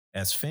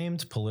As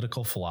famed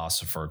political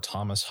philosopher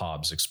Thomas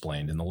Hobbes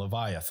explained in The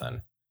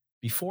Leviathan,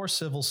 before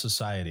civil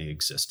society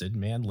existed,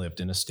 man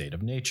lived in a state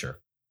of nature.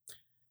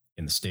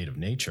 In the state of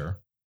nature,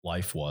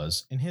 life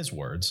was, in his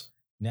words,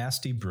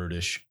 nasty,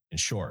 brutish, and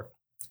short.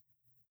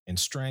 And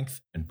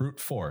strength and brute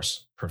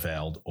force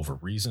prevailed over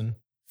reason,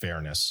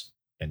 fairness,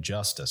 and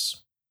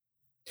justice.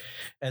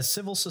 As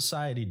civil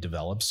society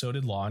developed, so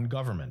did law and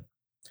government.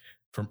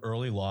 From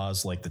early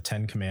laws like the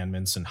Ten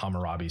Commandments and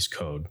Hammurabi's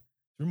Code,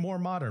 through more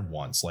modern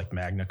ones like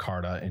Magna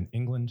Carta in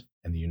England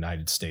and the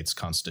United States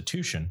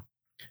Constitution,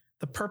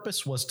 the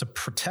purpose was to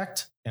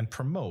protect and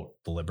promote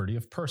the liberty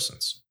of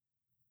persons,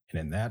 and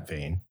in that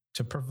vein,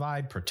 to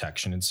provide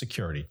protection and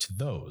security to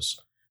those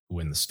who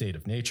in the state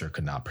of nature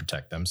could not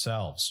protect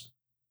themselves.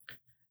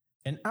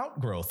 An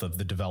outgrowth of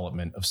the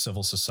development of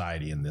civil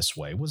society in this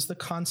way was the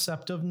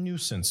concept of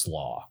nuisance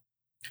law.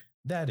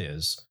 That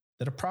is,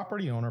 that a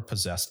property owner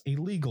possessed a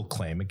legal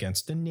claim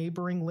against a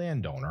neighboring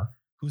landowner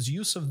whose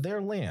use of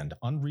their land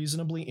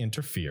unreasonably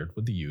interfered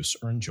with the use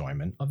or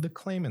enjoyment of the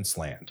claimant's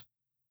land.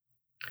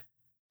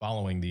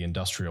 Following the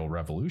Industrial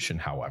Revolution,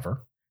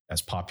 however,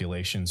 as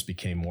populations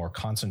became more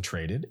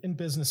concentrated and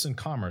business and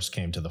commerce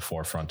came to the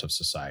forefront of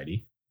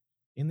society,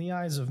 in the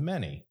eyes of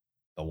many,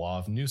 the law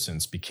of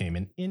nuisance became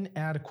an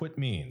inadequate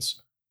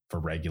means for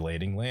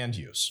regulating land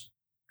use,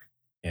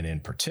 and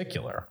in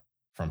particular,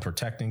 from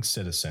protecting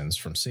citizens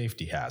from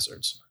safety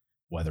hazards,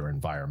 whether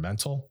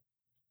environmental,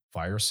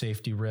 fire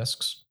safety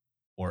risks,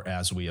 or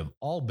as we have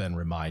all been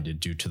reminded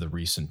due to the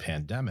recent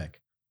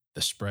pandemic,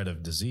 the spread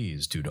of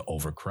disease due to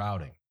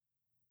overcrowding.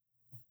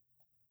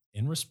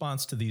 In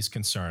response to these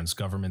concerns,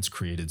 governments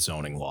created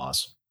zoning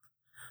laws.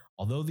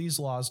 Although these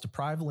laws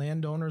deprive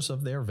landowners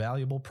of their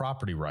valuable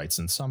property rights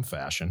in some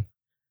fashion,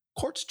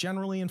 courts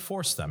generally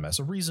enforce them as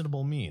a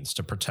reasonable means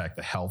to protect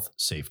the health,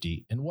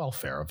 safety, and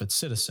welfare of its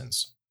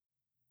citizens.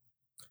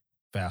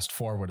 Fast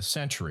forward a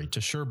century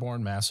to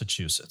Sherborne,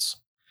 Massachusetts,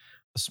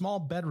 a small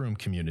bedroom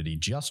community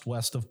just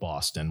west of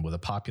Boston with a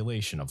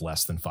population of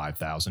less than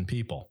 5,000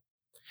 people.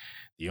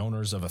 The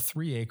owners of a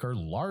 3-acre,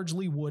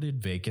 largely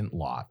wooded vacant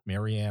lot,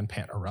 Marianne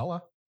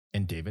Pantarella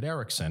and David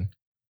Erickson,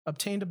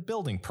 obtained a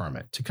building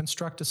permit to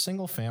construct a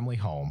single-family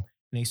home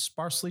in a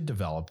sparsely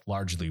developed,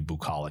 largely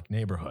bucolic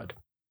neighborhood.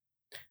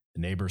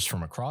 The neighbors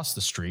from across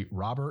the street,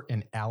 Robert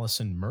and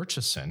Allison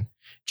Murchison,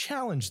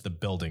 challenged the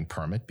building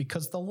permit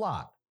because the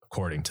lot,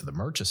 according to the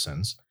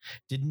Murchisons,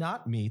 did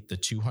not meet the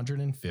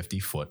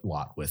 250-foot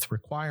lot width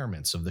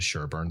requirements of the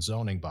Sherborne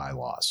zoning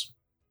bylaws.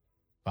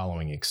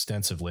 Following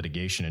extensive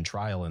litigation and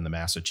trial in the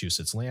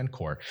Massachusetts Land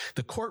Court,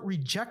 the court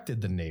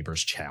rejected the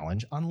neighbors'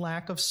 challenge on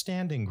lack of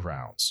standing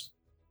grounds.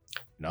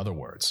 In other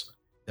words,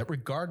 that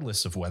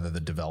regardless of whether the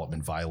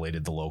development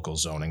violated the local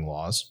zoning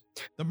laws,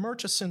 the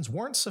Murchisons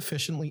weren't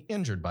sufficiently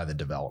injured by the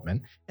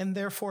development and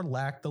therefore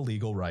lacked the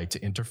legal right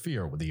to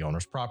interfere with the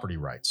owner's property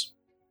rights.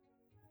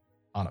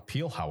 On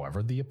appeal,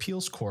 however, the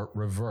appeals court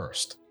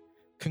reversed,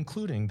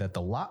 concluding that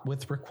the lot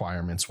width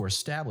requirements were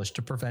established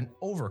to prevent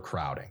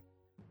overcrowding,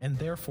 and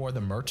therefore the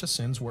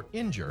Murchisons were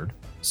injured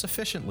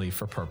sufficiently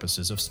for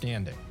purposes of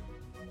standing.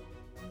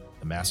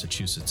 The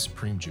Massachusetts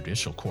Supreme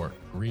Judicial Court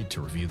agreed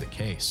to review the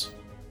case.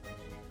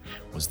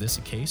 Was this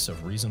a case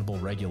of reasonable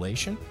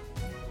regulation?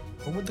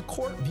 Or would the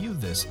court view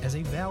this as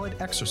a valid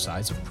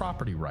exercise of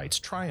property rights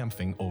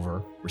triumphing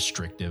over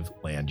restrictive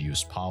land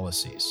use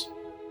policies?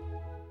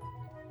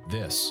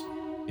 This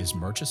is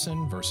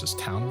Murchison versus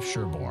Town of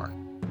Sherborne.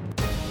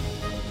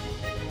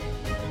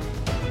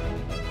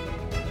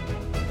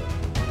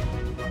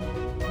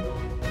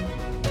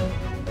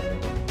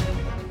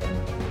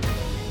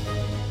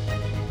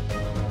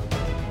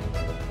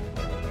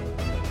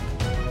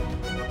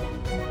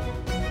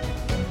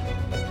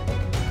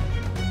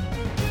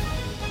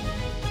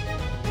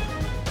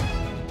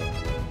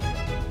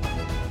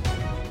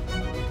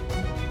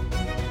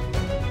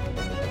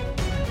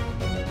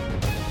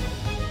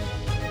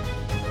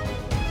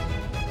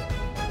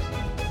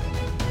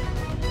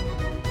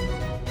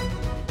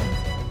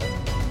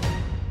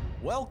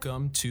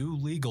 Welcome to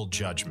Legal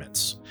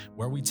Judgments,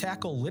 where we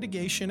tackle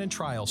litigation and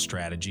trial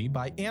strategy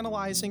by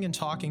analyzing and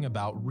talking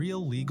about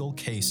real legal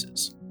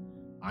cases.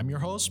 I'm your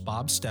host,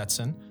 Bob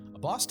Stetson, a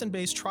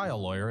Boston-based trial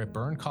lawyer at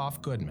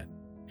Byrnecoff Goodman.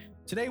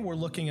 Today we're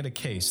looking at a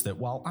case that,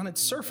 while on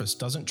its surface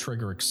doesn't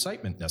trigger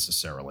excitement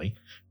necessarily,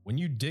 when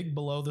you dig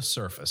below the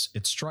surface,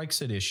 it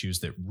strikes at issues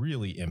that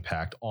really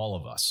impact all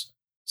of us: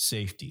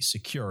 safety,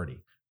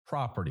 security,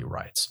 property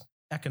rights,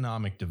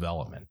 economic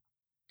development.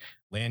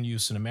 Land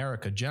use in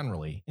America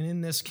generally, and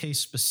in this case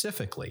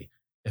specifically,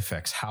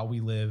 affects how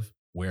we live,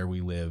 where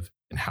we live,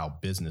 and how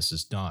business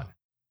is done.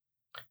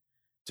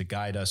 To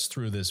guide us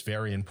through this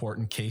very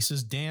important case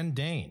is Dan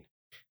Dane.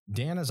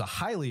 Dan is a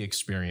highly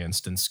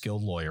experienced and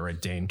skilled lawyer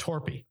at Dane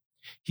Torpey.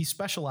 He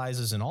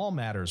specializes in all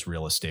matters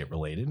real estate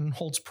related and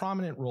holds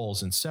prominent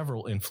roles in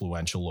several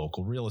influential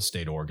local real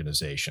estate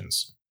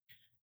organizations.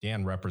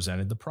 Dan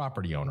represented the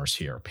property owners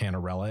here,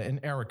 Pantarella and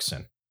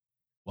Erickson.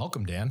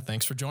 Welcome, Dan.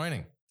 Thanks for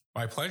joining.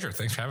 My pleasure.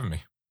 Thanks for having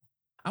me.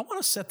 I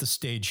want to set the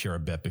stage here a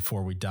bit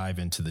before we dive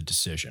into the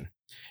decision.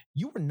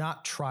 You were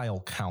not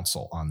trial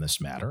counsel on this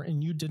matter,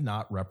 and you did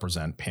not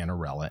represent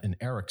Panarella and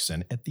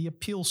Erickson at the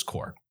appeals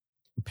court.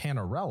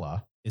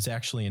 Panarella is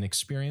actually an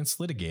experienced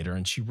litigator,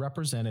 and she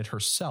represented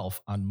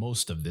herself on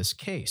most of this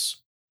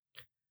case.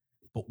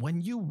 But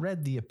when you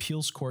read the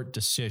appeals court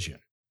decision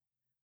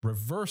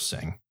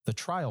reversing the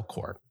trial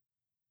court,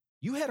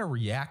 you had a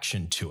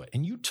reaction to it,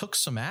 and you took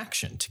some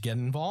action to get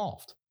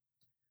involved.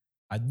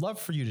 I'd love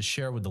for you to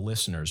share with the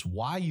listeners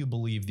why you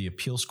believe the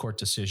appeals court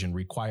decision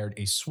required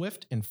a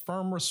swift and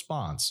firm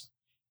response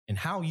and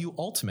how you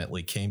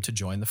ultimately came to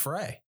join the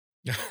fray.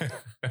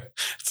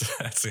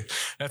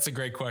 That's a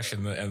great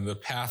question. And the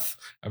path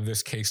of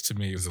this case to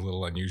me is a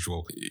little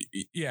unusual.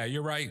 Yeah,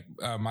 you're right.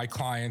 My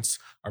clients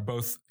are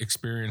both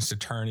experienced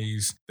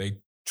attorneys. They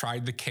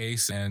tried the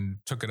case and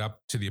took it up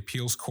to the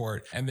appeals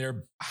court, and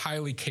they're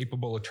highly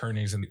capable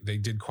attorneys, and they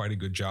did quite a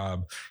good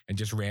job, and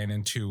just ran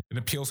into an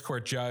appeals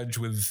court judge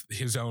with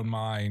his own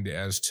mind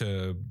as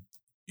to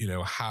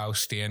how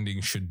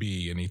standing should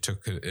be. And he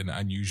took an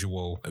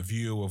unusual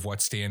view of what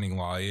standing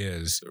law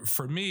is.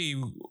 For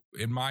me,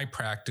 in my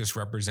practice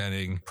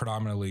representing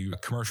predominantly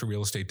commercial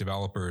real estate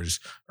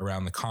developers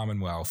around the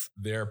Commonwealth,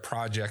 their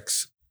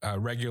projects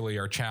regularly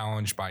are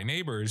challenged by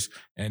neighbors.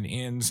 And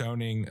in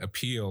zoning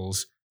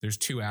appeals, there's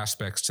two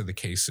aspects to the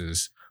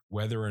cases: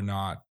 whether or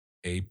not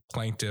a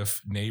plaintiff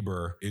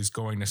neighbor is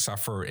going to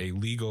suffer a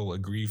legal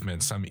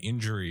aggrievement, some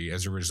injury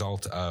as a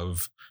result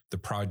of the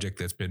project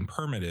that's been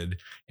permitted.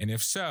 And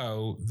if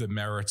so, the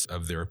merits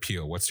of their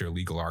appeal, what's their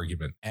legal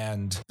argument?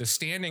 And the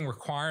standing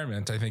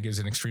requirement, I think, is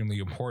an extremely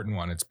important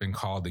one. It's been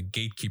called the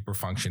gatekeeper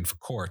function for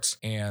courts.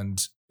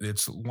 And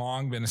it's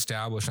long been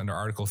established under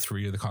Article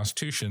 3 of the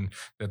Constitution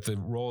that the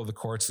role of the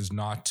courts is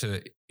not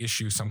to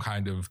issue some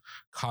kind of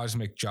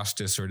cosmic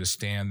justice or to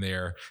stand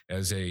there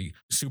as a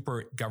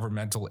super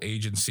governmental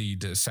agency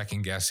to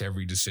second guess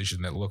every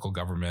decision that local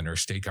government or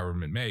state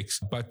government makes,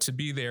 but to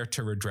be there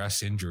to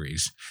redress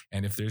injuries.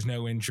 And if there's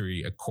no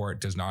injury, a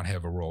court does not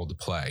have a role to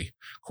play.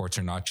 Courts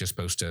are not just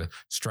supposed to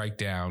strike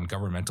down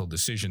governmental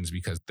decisions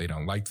because they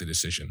don't like the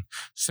decision.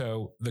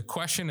 So the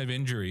question of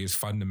injury is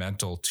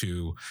fundamental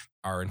to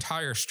our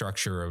entire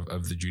structure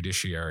of the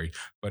judiciary,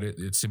 but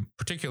it's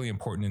particularly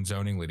important in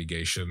zoning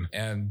litigation.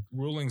 And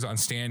rulings on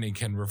standing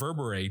can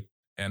reverberate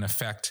and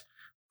affect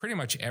pretty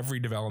much every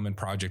development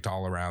project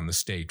all around the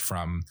state,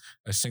 from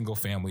a single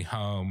family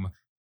home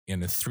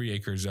in a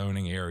 3-acre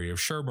zoning area of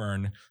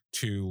Sherburne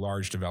to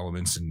large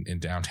developments in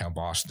downtown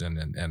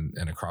Boston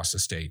and across the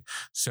state.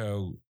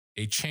 So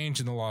a change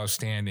in the law of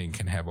standing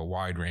can have a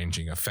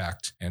wide-ranging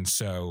effect. And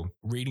so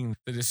reading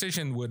the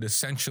decision would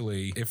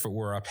essentially, if it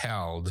were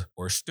upheld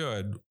or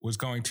stood, was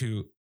going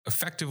to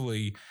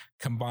effectively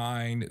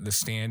combine the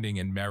standing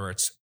and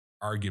merits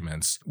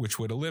arguments, which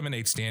would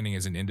eliminate standing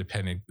as an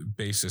independent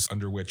basis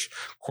under which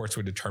courts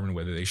would determine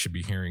whether they should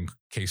be hearing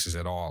cases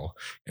at all.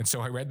 And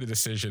so I read the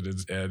decision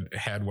and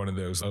had one of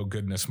those oh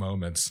goodness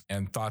moments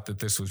and thought that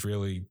this was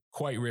really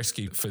quite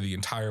risky for the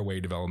entire way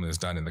development is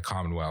done in the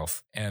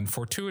Commonwealth. And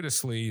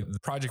fortuitously, the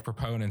project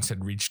proponents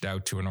had reached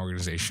out to an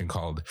organization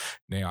called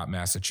NAIOP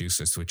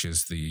Massachusetts, which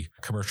is the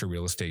commercial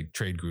real estate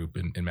trade group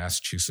in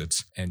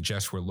Massachusetts, and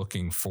just were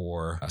looking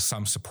for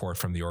some support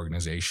from the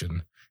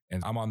organization.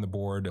 And I'm on the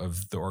board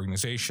of the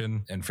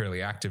organization and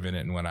fairly active in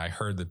it. And when I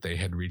heard that they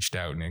had reached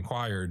out and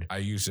inquired, I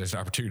used it as an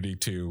opportunity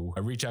to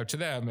reach out to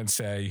them and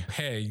say,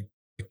 hey,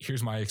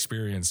 here's my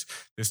experience.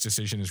 This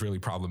decision is really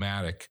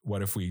problematic.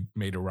 What if we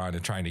made a run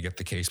at trying to get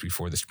the case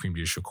before the Supreme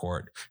Judicial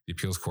Court, the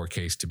appeals court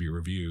case, to be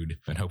reviewed,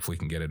 and hopefully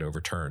can get it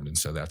overturned? And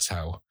so that's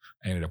how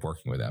I ended up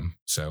working with them.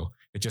 So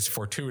it just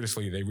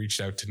fortuitously, they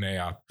reached out to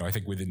NAIOP, I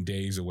think within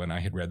days of when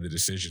I had read the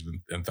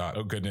decision, and thought,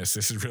 oh goodness,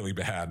 this is really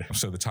bad.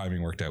 So the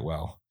timing worked out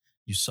well.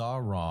 You saw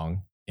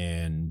wrong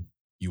and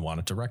you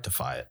wanted to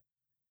rectify it.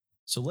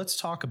 So let's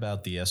talk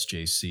about the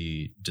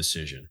SJC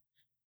decision.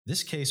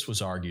 This case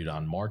was argued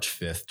on March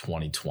 5th,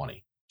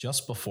 2020,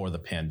 just before the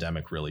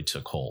pandemic really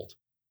took hold.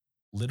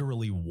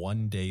 Literally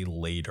one day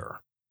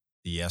later,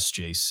 the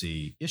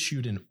SJC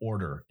issued an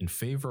order in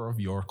favor of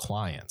your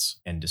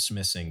clients and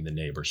dismissing the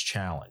neighbor's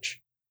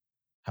challenge.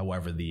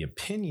 However, the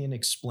opinion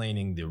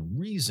explaining the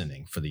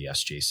reasoning for the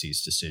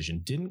SJC's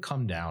decision didn't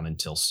come down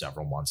until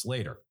several months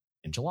later,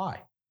 in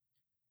July.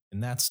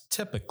 And that's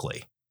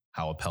typically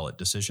how appellate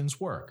decisions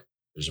work.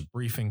 There's a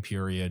briefing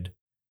period,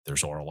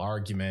 there's oral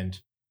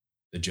argument,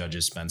 the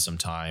judges spend some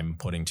time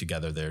putting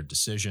together their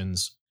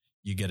decisions.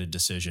 You get a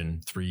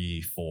decision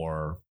 3,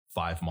 4,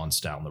 5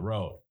 months down the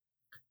road.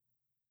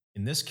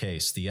 In this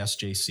case, the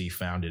SJC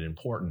found it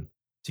important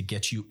to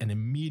get you an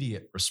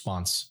immediate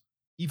response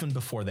even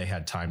before they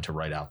had time to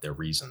write out their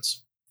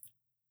reasons.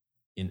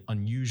 An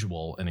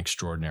unusual and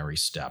extraordinary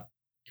step.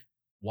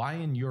 Why,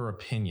 in your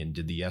opinion,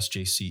 did the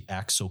SJC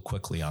act so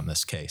quickly on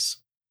this case?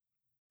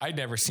 I'd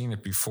never seen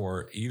it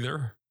before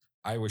either.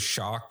 I was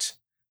shocked.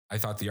 I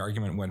thought the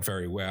argument went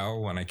very well.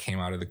 When I came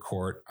out of the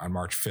court on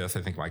March 5th,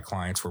 I think my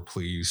clients were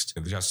pleased.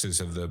 The justices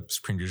of the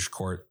Supreme Judicial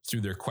Court,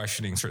 through their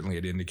questioning, certainly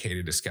had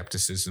indicated a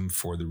skepticism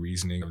for the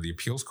reasoning of the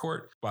appeals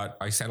court. But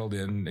I settled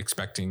in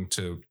expecting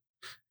to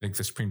I think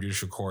the Supreme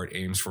Judicial Court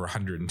aims for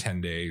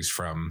 110 days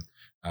from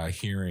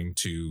hearing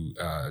to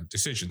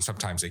decision.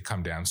 Sometimes they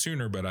come down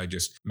sooner, but I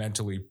just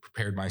mentally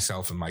prepared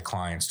myself and my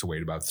clients to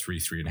wait about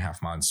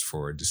 3.5 months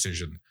for a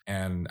decision.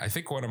 And I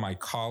think one of my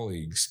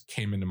colleagues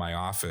came into my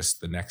office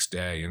the next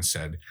day and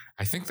said,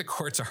 I think the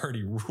court's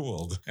already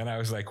ruled. And I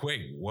was like,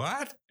 wait,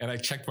 what? And I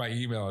checked my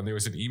email, and there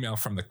was an email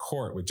from the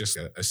court with just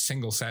a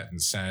single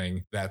sentence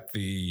saying that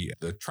the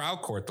trial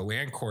court, the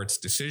land court's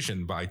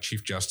decision by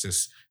Chief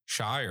Justice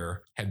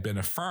Shire had been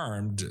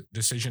affirmed,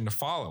 decision to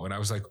follow. And I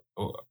was like,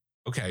 oh,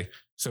 okay,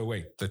 so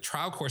wait, the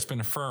trial court's been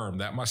affirmed.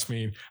 That must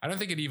mean, I don't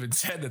think it even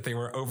said that they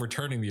were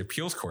overturning the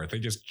appeals court. They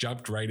just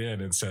jumped right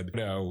in and said,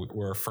 no,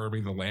 we're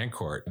affirming the land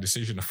court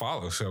decision to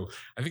follow. So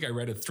I think I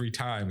read it 3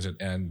 times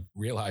and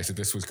realized that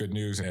this was good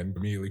news and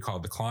immediately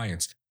called the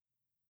clients.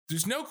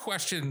 There's no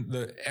question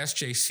the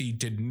SJC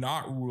did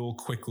not rule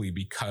quickly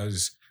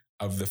because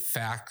of the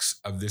facts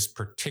of this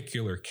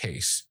particular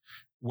case.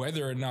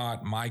 Whether or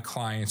not my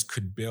clients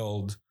could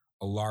build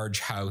a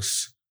large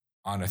house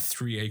on a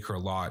 3-acre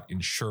lot in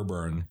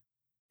Sherburne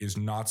is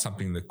not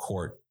something the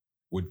court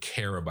would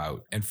care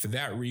about. And for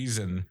that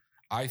reason,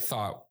 I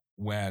thought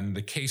when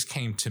the case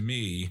came to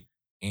me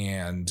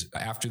and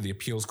after the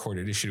appeals court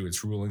had issued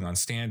its ruling on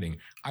standing,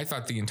 I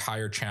thought the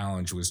entire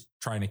challenge was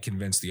trying to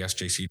convince the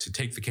SJC to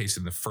take the case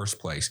in the first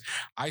place.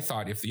 I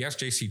thought if the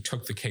SJC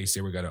took the case,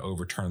 they were going to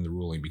overturn the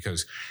ruling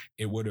because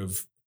it would have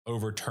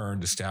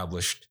overturned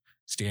established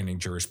standing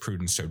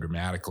jurisprudence so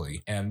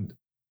dramatically. And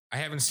I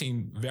haven't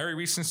seen very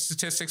recent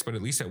statistics, but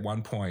at least at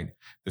one point,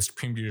 the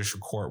Supreme Judicial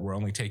Court were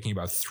only taking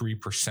about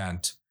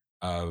 3%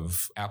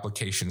 of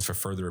applications for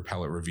further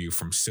appellate review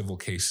from civil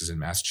cases in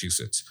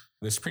Massachusetts.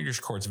 The Supreme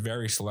Judicial Court's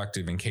very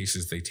selective in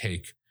cases they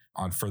take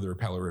on further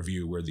appellate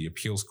review where the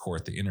appeals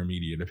court, the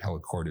intermediate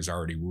appellate court, has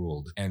already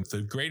ruled. And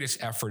the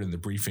greatest effort in the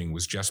briefing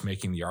was just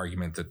making the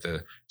argument that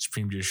the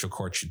Supreme Judicial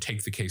Court should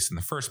take the case in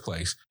the first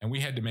place. And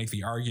we had to make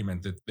the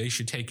argument that they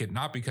should take it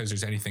not because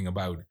there's anything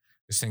about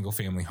a single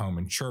family home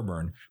in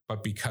Sherburne,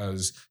 but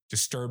because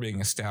disturbing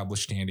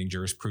established standing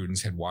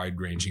jurisprudence had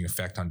wide-ranging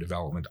effect on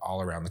development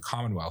all around the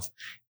Commonwealth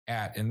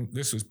and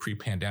this was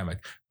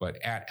pre-pandemic,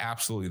 but at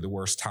absolutely the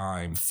worst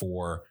time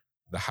for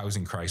the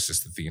housing crisis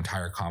that the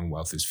entire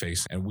Commonwealth is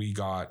facing. And we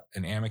got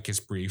an amicus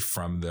brief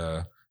from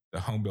the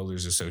Home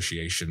Builders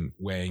Association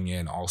weighing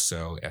in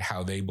also at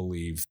how they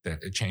believe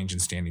that a change in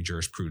standing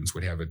jurisprudence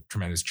would have a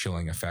tremendous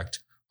chilling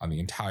effect on the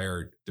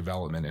entire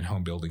development and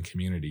home building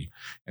community.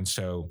 And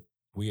so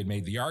we had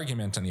made the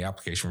argument on the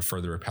application for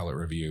further appellate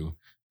review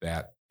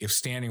that if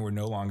standing were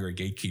no longer a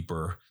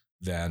gatekeeper,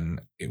 then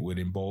it would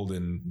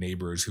embolden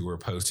neighbors who were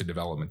opposed to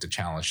development to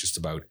challenge just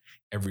about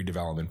every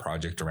development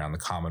project around the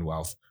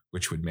Commonwealth,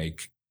 which would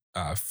make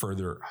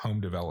further home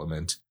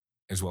development,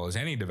 as well as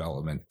any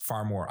development,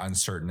 far more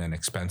uncertain and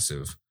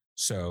expensive.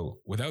 So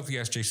without the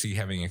SJC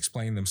having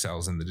explained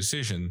themselves in the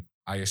decision,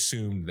 I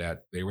assumed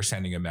that they were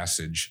sending a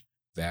message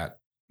that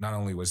not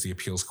only was the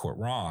appeals court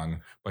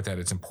wrong, but that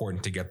it's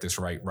important to get this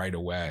right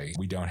away.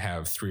 We don't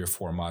have 3 or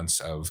 4 months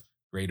of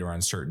greater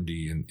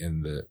uncertainty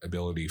in the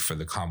ability for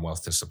the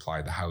Commonwealth to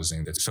supply the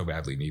housing that's so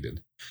badly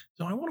needed.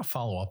 So I want to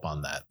follow up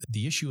on that.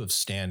 The issue of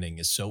standing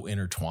is so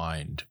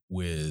intertwined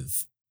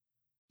with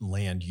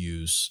land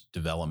use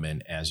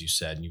development, as you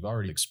said, and you've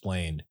already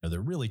explained. There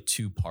are really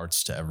 2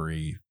 parts to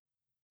every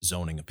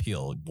zoning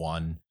appeal.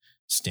 1,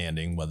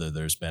 standing, whether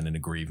there's been an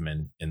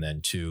aggrievement, and then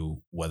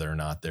 2, whether or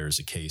not there's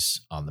a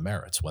case on the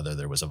merits, whether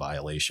there was a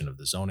violation of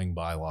the zoning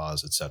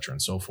bylaws, et cetera,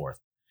 and so forth.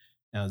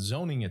 Now,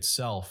 zoning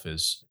itself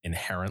is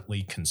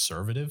inherently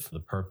conservative. The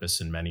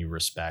purpose in many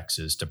respects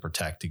is to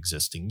protect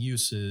existing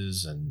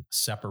uses and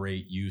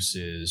separate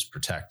uses,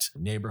 protect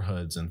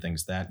neighborhoods and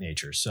things of that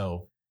nature.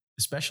 So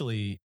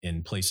especially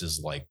in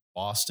places like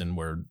Boston,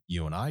 where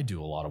you and I do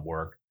a lot of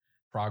work,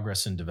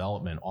 progress and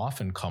development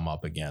often come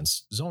up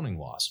against zoning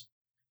laws.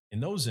 In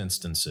those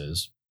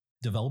instances,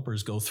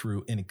 developers go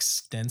through an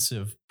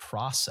extensive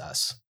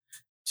process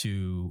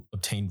to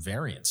obtain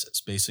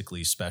variances,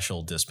 basically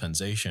special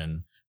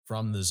dispensation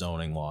from the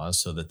zoning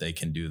laws so that they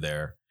can do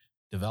their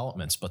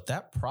developments. But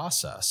that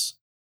process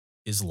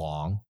is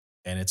long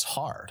and it's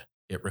hard.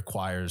 It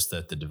requires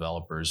that the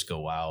developers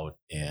go out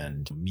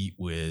and meet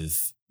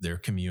with their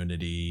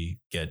community,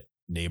 get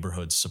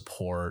neighborhood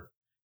support,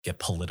 get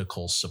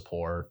political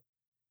support.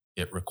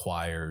 It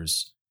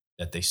requires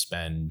that they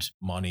spend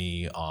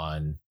money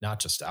on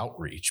not just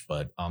outreach,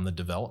 but on the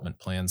development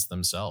plans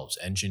themselves,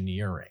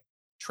 engineering,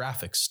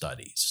 traffic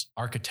studies,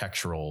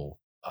 architectural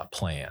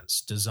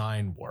plans,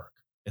 design work,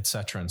 et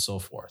cetera, and so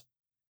forth.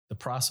 The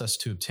process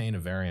to obtain a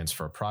variance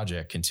for a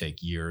project can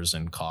take years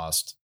and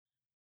cost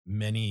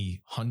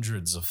many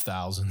hundreds of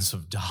thousands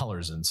of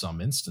dollars in some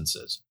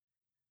instances.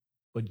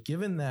 But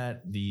given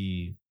that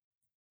the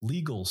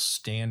legal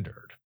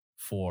standard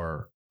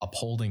for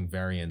upholding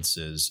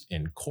variances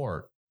in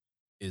court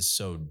is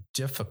so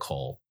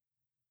difficult,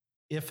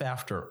 if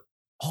after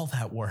all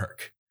that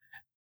work,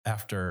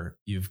 after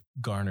you've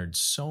garnered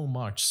so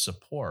much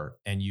support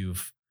and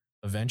you've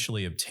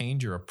eventually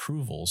obtained your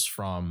approvals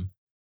from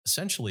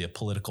essentially a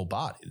political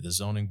body, the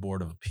Zoning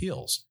Board of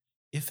Appeals,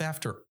 if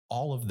after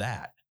all of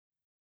that,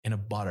 an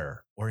abutter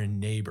or a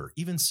neighbor,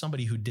 even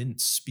somebody who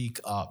didn't speak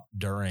up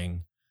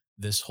during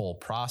this whole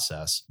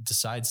process,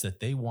 decides that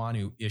they want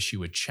to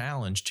issue a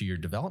challenge to your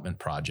development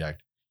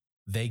project,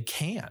 they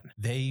can.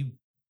 They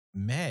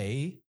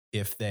may,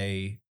 if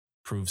they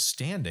prove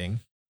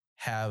standing,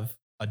 have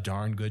a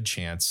darn good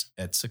chance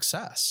at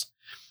success.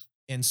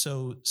 And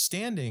so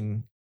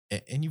standing,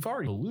 and you've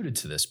already alluded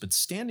to this, but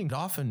standing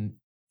often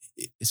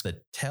is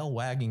the tail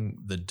wagging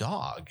the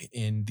dog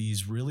in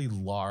these really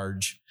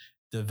large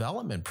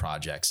development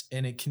projects.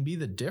 And it can be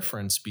the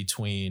difference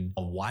between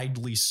a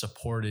widely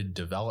supported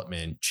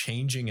development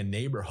changing a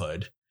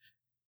neighborhood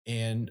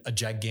and a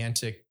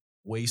gigantic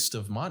waste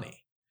of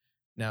money.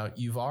 Now,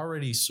 you've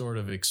already sort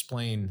of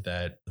explained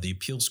that the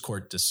appeals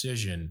court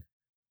decision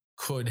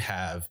could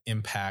have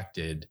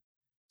impacted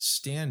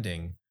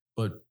standing,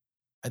 but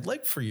I'd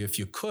like for you, if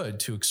you could,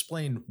 to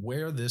explain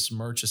where this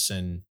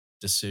Murchison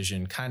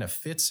decision kind of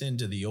fits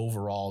into the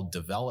overall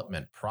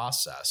development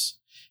process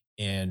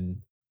and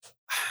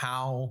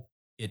how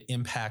it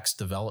impacts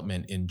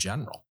development in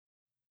general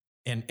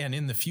and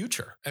in the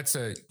future. That's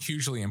a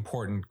hugely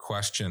important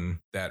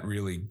question that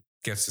really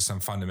gets to some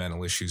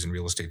fundamental issues in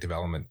real estate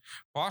development.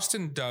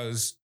 Boston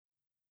does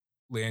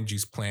land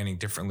use planning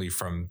differently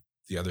from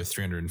the other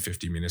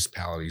 350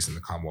 municipalities in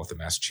the Commonwealth of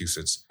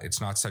Massachusetts.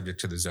 It's not subject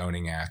to the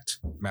Zoning Act,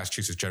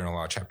 Massachusetts General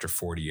Law, Chapter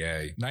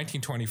 40A.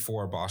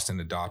 1924, Boston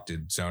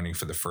adopted zoning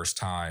for the first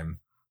time,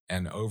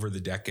 and over the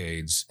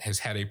decades has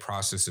had a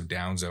process of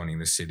downzoning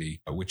the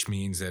city, which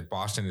means that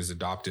Boston has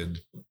adopted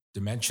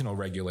dimensional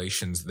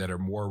regulations that are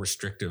more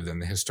restrictive than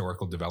the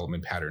historical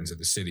development patterns of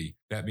the city.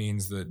 That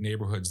means the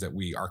neighborhoods that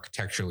we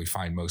architecturally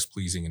find most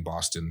pleasing in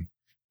Boston,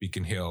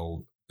 Beacon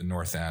Hill, the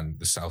North End,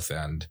 the South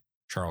End,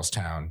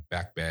 Charlestown,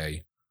 Back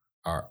Bay,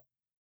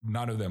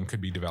 none of them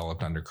could be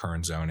developed under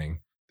current zoning.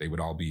 They would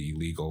all be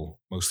illegal,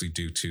 mostly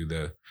due to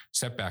the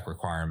setback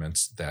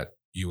requirements that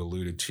you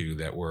alluded to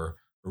that were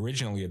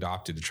originally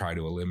adopted to try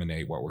to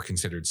eliminate what were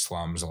considered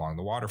slums along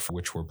the waterfront,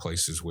 which were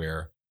places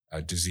where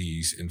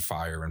disease and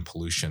fire and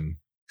pollution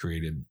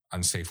created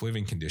unsafe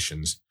living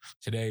conditions.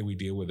 Today, we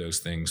deal with those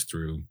things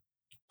through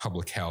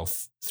public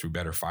health, through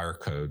better fire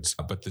codes.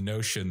 But the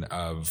notion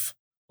of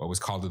what was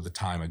called at the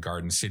time a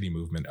Garden City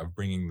movement of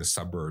bringing the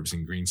suburbs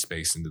and green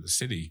space into the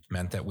city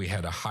meant that we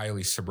had a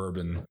highly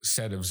suburban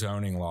set of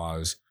zoning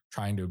laws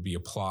trying to be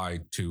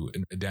applied to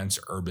a dense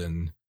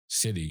urban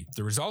city.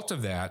 The result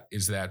of that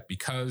is that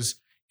because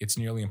it's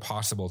nearly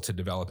impossible to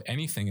develop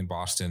anything in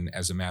Boston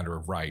as a matter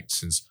of right,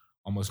 since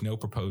almost no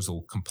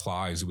proposal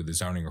complies with the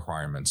zoning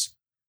requirements,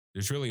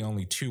 there's really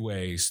only two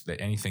ways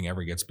that anything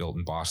ever gets built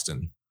in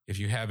Boston. If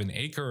you have an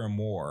acre or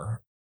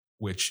more,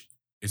 which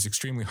is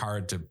extremely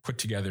hard to put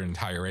together an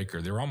entire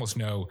acre. There are almost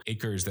no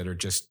acres that are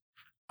just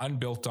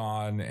unbuilt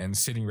on and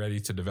sitting ready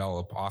to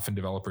develop. Often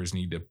developers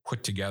need to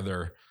put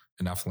together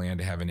enough land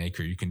to have an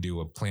acre. You can do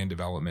a planned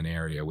development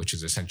area, which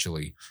is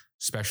essentially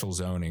special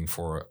zoning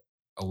for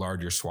a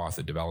larger swath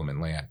of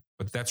development land.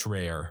 But that's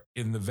rare.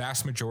 In the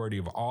vast majority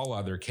of all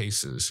other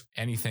cases,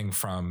 anything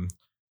from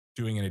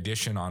doing an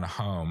addition on a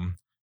home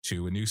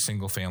to a new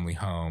single family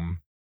home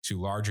to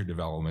larger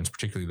developments,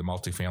 particularly the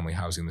multifamily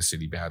housing the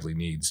city badly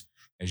needs.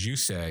 As you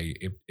say,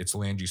 it's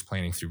land use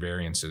planning through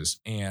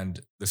variances. And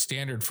the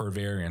standard for a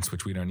variance,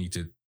 which we don't need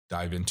to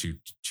dive into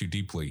too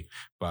deeply,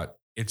 but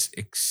it's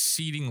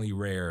exceedingly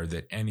rare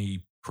that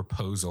any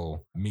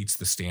proposal meets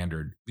the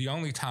standard. The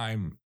only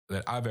time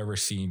that I've ever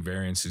seen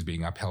variances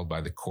being upheld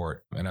by the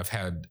court, and I've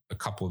had a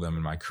couple of them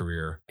in my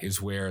career,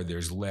 is where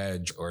there's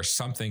ledge or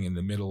something in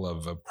the middle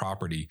of a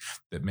property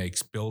that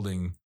makes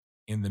building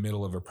in the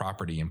middle of a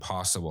property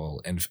impossible,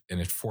 and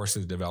it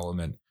forces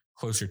development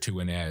closer to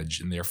an edge,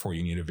 and therefore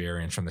you need a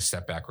variance from the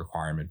setback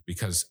requirement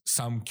because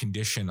some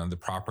condition on the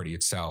property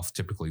itself,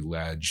 typically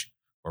ledge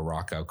or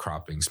rock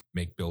outcroppings,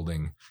 make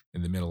building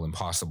in the middle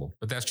impossible.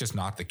 But that's just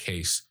not the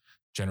case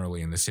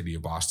generally in the city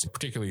of Boston.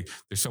 Particularly,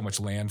 there's so much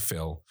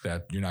landfill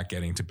that you're not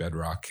getting to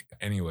bedrock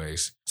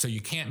anyways. So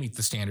you can't meet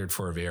the standard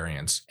for a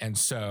variance. And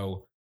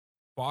so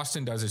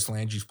Boston does its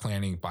land use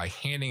planning by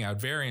handing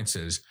out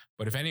variances,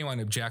 but if anyone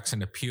objects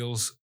and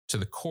appeals to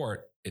the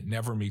court, it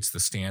never meets the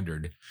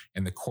standard.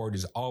 And the court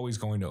is always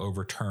going to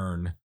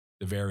overturn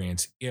the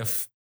variance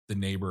if the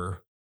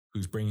neighbor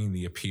who's bringing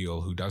the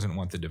appeal, who doesn't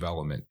want the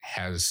development,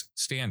 has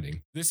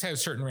standing. This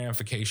has certain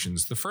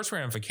ramifications. The first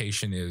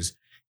ramification is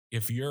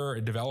if you're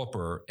a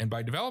developer, and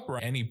by developer,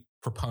 any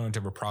proponent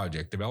of a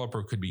project,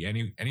 developer could be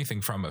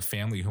anything from a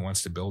family who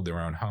wants to build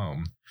their own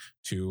home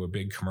to a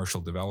big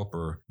commercial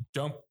developer.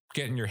 Don't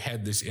get in your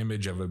head this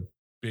image of a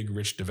big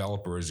rich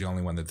developer is the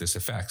only one that this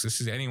affects. This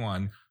is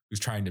anyone who's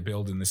trying to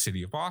build in the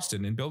city of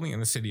Boston, and building in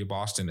the city of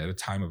Boston at a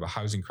time of a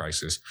housing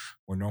crisis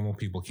where normal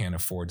people can't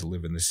afford to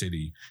live in the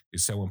city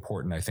is so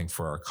important, I think,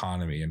 for our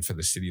economy and for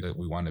the city that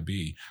we want to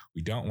be.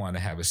 We don't want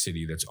to have a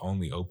city that's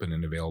only open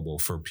and available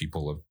for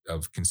people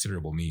of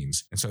considerable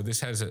means. And so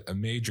this has a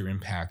major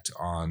impact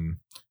on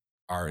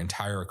our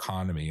entire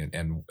economy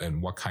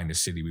and what kind of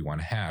city we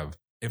want to have.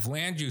 if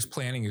land use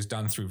planning is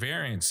done through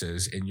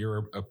variances and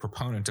you're a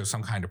proponent of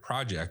some kind of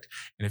project,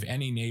 and if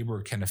any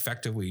neighbor can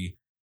effectively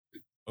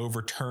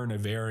overturn a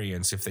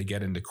variance if they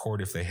get into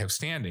court, if they have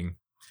standing,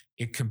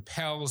 it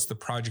compels the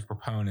project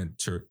proponent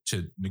to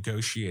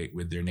negotiate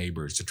with their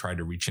neighbors to try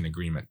to reach an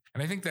agreement.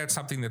 And I think that's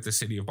something that the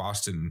city of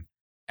Boston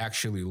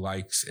actually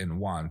likes and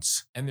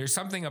wants. And there's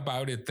something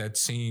about it that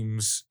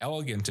seems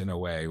elegant in a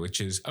way,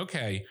 which is,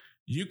 okay,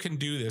 you can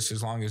do this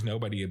as long as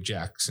nobody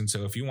objects. And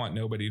so if you want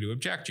nobody to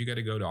object, you got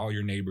to go to all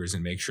your neighbors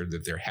and make sure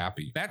that they're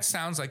happy. That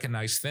sounds like a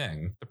nice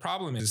thing. The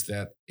problem is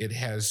that it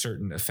has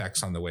certain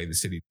effects on the way the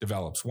city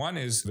develops. One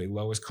is the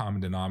lowest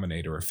common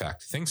denominator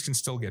effect. Things can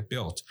still get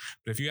built,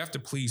 but if you have to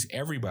please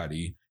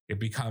everybody, it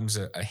becomes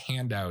a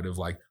handout of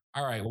like,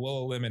 all right,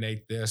 we'll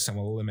eliminate this and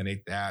we'll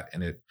eliminate that.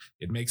 And it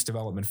makes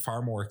development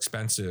far more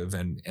expensive.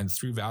 And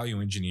through value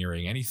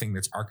engineering, anything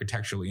that's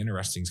architecturally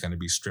interesting is going to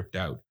be stripped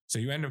out. So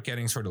you end up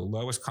getting sort of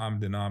lowest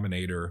common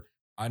denominator,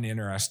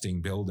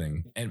 uninteresting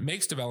building. And it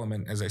makes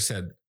development, as I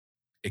said,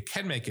 it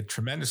can make it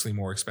tremendously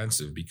more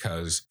expensive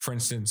because, for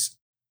instance,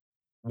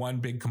 one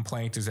big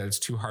complaint is that it's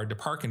too hard to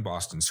park in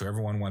Boston. So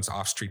everyone wants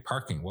off-street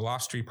parking. Well,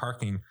 off-street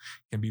parking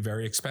can be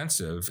very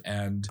expensive.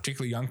 And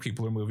particularly young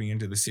people are moving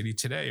into the city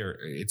today, or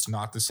it's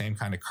not the same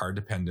kind of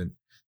car-dependent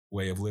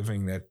way of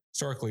living that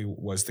historically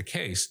was the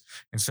case.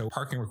 And so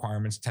parking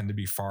requirements tend to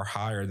be far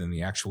higher than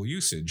the actual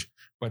usage.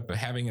 But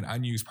having an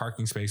unused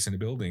parking space in a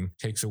building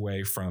takes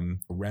away from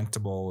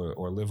rentable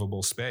or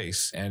livable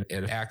space. And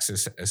it acts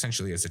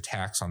essentially as a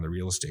tax on the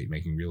real estate,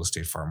 making real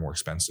estate far more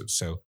expensive.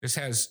 So this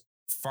has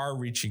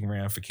far-reaching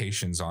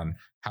ramifications on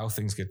how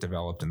things get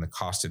developed and the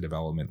cost of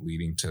development,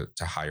 leading to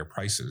higher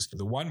prices.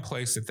 The one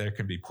place that there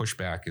can be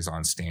pushback is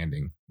on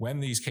standing. When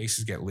these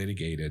cases get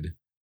litigated,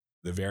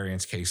 the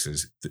variance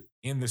cases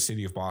in the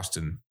city of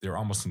Boston, they're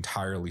almost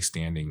entirely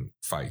standing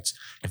fights.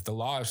 If the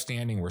law of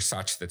standing were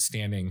such that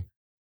standing,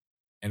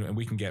 and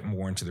we can get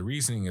more into the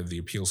reasoning of the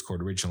appeals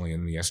court originally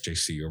and the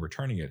SJC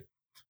overturning it,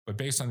 but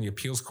based on the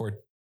appeals court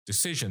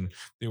decision,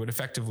 there would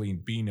effectively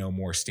be no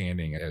more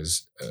standing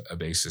as a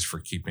basis for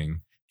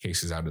keeping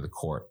cases out of the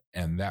court.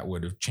 And that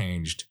would have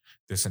changed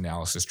this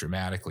analysis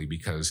dramatically,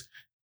 because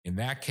in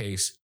that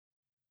case,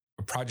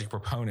 a project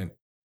proponent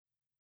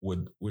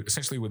would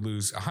essentially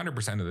lose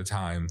 100% of the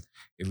time,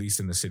 at least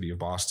in the city of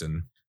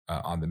Boston,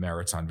 on the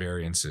merits on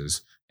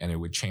variances. And it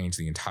would change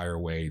the entire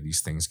way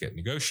these things get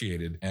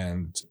negotiated.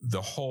 And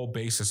the whole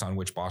basis on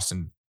which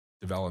Boston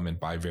development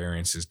by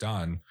variance is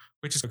done,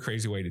 which is a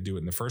crazy way to do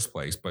it in the first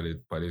place, but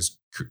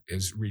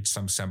has reached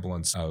some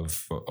semblance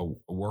of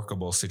a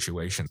workable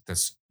situation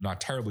that's not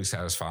terribly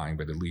satisfying,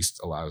 but at least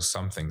allows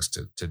some things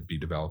to be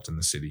developed in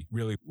the city,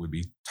 really would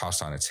be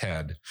tossed on its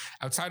head.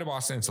 Outside of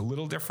Boston, it's a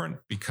little different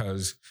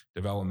because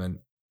development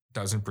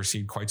doesn't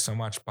proceed quite so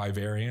much by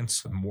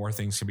variance. More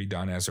things can be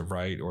done as of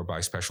right or by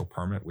special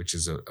permit, which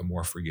is a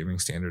more forgiving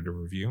standard of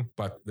review.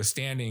 But the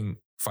standing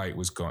fight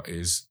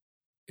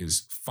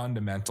is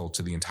fundamental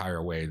to the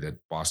entire way that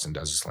Boston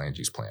does its land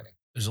use planning.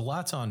 There's a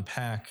lot to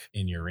unpack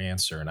in your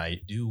answer, and I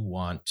do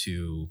want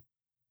to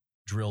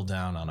drill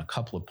down on a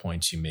couple of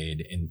points you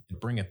made and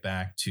bring it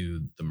back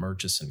to the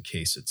Murchison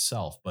case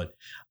itself. But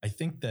I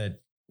think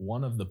that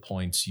one of the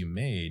points you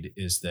made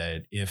is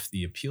that if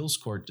the appeals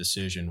court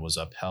decision was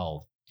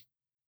upheld,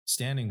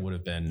 standing would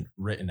have been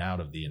written out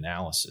of the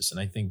analysis. And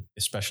I think,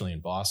 especially in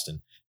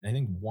Boston, and I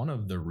think one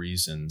of the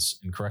reasons,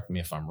 and correct me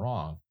if I'm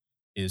wrong,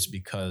 is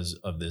because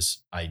of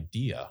this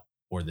idea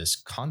or this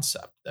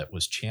concept that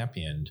was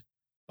championed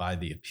by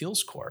the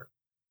appeals court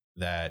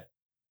that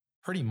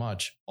pretty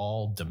much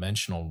all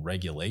dimensional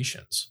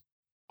regulations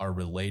are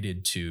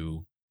related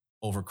to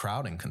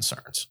overcrowding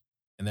concerns.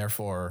 And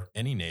therefore,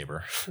 any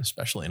neighbor,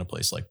 especially in a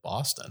place like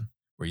Boston,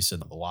 where you said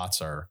that the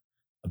lots are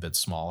a bit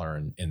smaller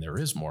and there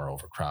is more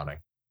overcrowding,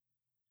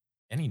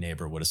 any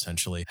neighbor would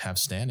essentially have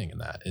standing in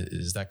that.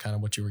 Is that kind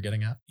of what you were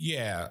getting at?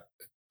 Yeah.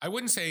 I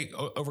wouldn't say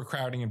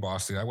overcrowding in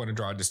Boston. I want to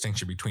draw a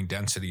distinction between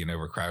density and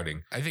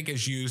overcrowding. I think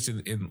as used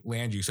in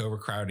land use,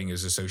 overcrowding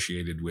is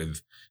associated with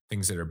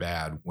things that are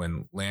bad.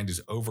 When land is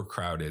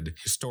overcrowded,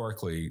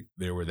 historically,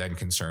 there were then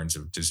concerns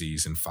of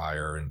disease and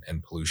fire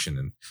and pollution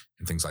and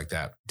things like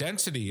that.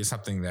 Density is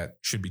something that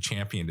should be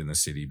championed in the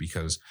city,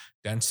 because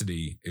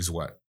density is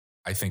what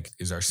I think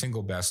is our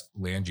single best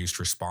land use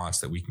response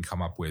that we can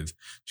come up with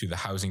to the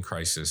housing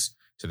crisis,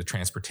 to the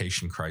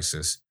transportation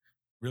crisis,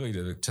 really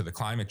to the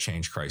climate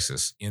change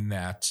crisis, in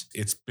that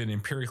it's been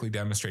empirically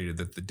demonstrated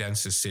that the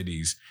densest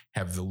cities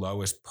have the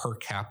lowest per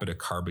capita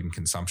carbon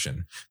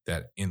consumption,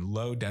 that in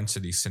low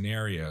density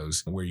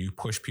scenarios where you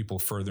push people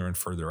further and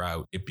further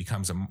out, it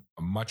becomes a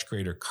much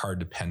greater car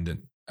dependent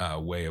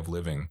way of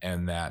living.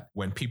 And that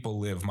when people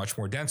live much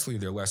more densely,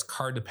 they're less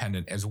car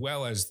dependent, as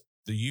well as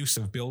the use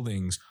of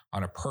buildings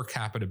on a per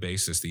capita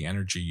basis, the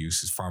energy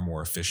use is far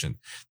more efficient.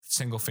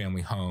 Single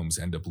family homes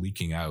end up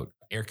leaking out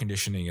air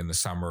conditioning in the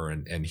summer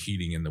and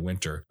heating in the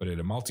winter. But at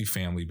a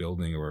multifamily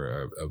building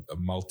or a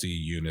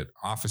multi-unit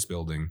office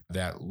building,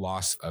 that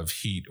loss of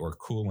heat or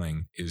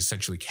cooling is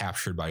essentially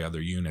captured by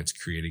other units,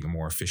 creating a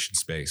more efficient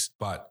space.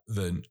 But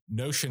the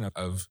notion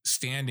of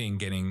standing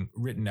getting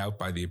written out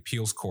by the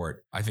appeals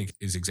court, I think,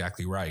 is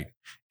exactly right.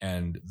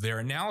 And their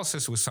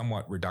analysis was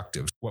somewhat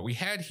reductive. What we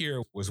had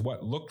here was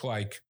what looked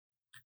like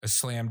a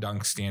slam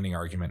dunk standing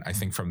argument, I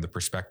think, from the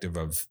perspective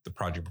of the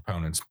project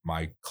proponents,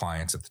 my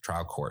clients at the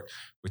trial court,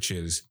 which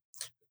is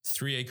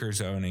 3 acre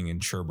zoning in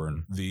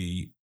Sherborn.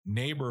 The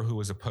neighbor who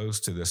was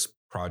opposed to this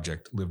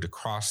project lived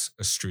across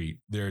a street.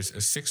 There's a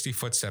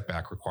 60-foot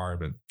setback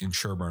requirement in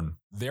Sherborn.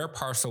 Their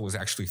parcel was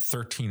actually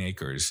 13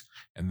 acres,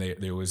 and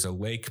there was a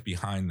lake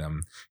behind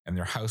them, and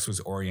their house was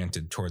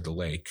oriented toward the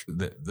lake.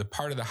 The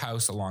part of the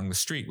house along the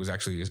street was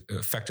actually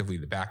effectively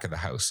the back of the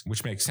house,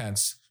 which makes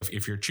sense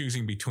if you're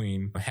choosing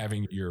between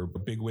having your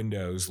big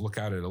windows look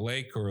out at a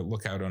lake or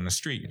look out on the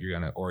street. You're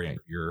going to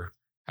orient your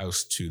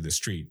house to the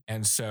street.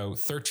 And so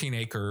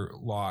 13-acre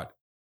lot,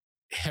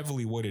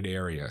 heavily wooded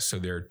area. So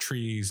there are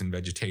trees and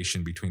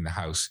vegetation between the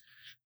house,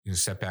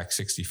 set back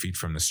 60 feet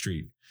from the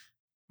street.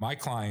 My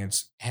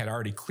clients had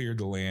already cleared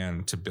the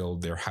land to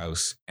build their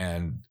house,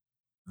 and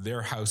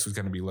their house was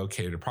going to be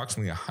located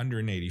approximately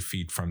 180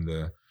 feet from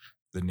the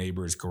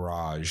neighbor's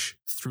garage,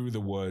 through the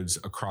woods,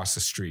 across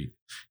the street.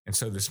 And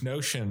so this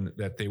notion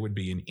that there would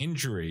be an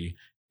injury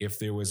if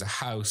there was a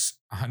house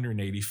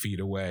 180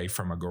 feet away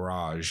from a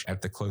garage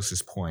at the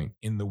closest point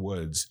in the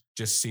woods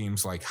just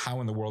seems like,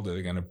 how in the world are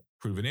they going to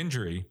prove an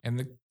injury?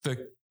 And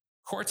the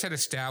courts had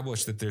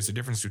established that there's a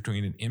difference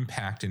between an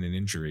impact and an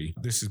injury.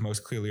 This is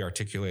most clearly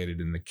articulated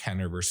in the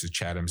Kenner versus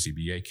Chatham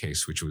ZBA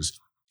case, which was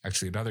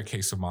actually another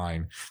case of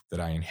mine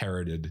that I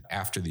inherited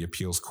after the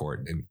appeals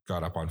court and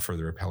got up on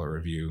further appellate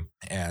review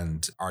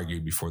and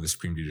argued before the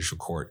Supreme Judicial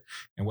Court.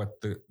 And what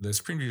the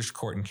Supreme Judicial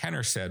Court in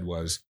Kenner said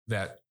was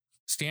that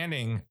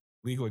standing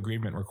legal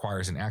agreement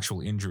requires an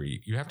actual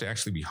injury. You have to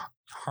actually be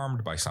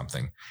harmed by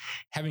something.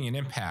 Having an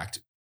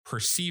impact,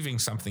 perceiving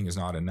something, is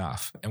not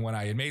enough. And when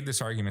I had made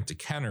this argument to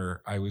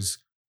Kenner, I was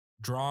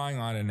drawing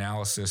on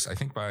analysis, I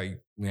think by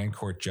Land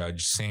Court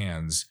Judge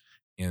Sands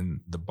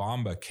in the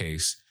Bomba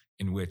case,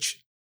 in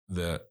which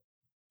the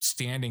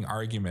standing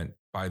argument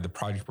by the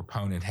project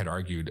proponent had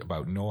argued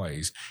about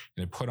noise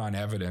and had put on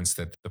evidence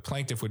that the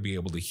plaintiff would be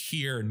able to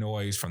hear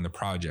noise from the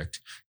project.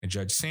 And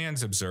Judge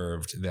Sands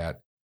observed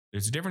that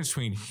there's a difference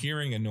between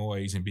hearing a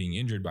noise and being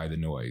injured by the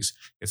noise.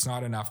 It's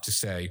not enough to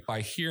say,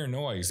 I hear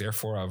noise,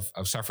 therefore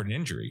I've suffered an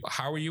injury.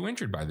 How are you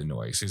injured by the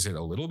noise? Is it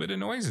a little bit of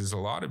noise? Is it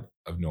a lot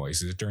of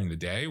noise? Is it during the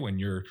day when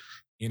you're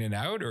in and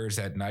out, or is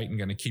that night and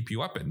going to keep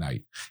you up at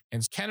night?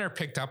 And Kenner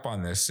picked up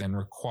on this and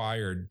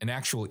required an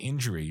actual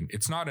injury.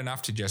 It's not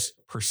enough to just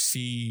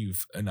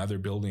perceive another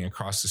building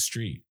across the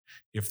street.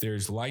 If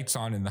there's lights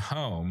on in the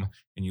home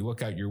and you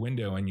look out your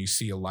window and you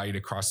see a light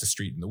across the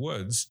street in the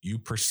woods, you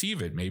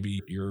perceive it.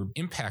 Maybe you're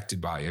impacted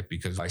by it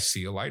because I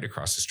see a light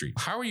across the street.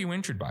 How are you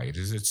injured by it?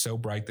 Is it so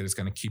bright that it's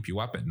going to keep you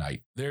up at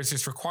night? There's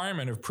this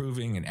requirement of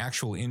proving an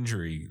actual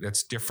injury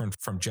that's different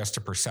from just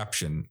a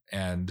perception.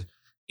 And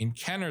in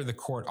Kenner, the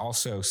court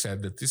also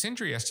said that this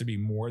injury has to be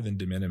more than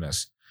de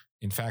minimis.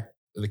 In fact,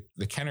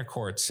 the Kenner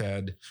court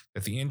said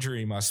that the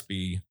injury must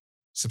be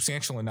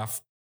substantial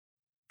enough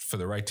for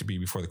the right to be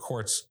before the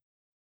courts,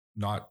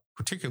 not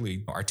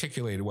particularly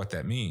articulated what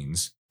that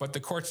means. But the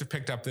courts have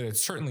picked up that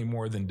it's certainly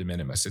more than de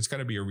minimis. It's got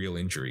to be a real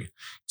injury.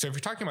 So if you're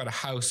talking about a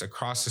house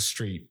across the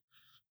street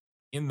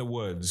in the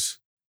woods,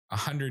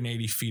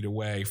 180 feet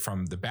away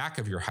from the back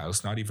of your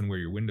house, not even where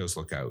your windows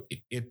look out,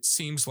 it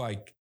seems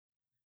like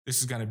this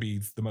is going to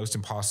be the most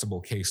impossible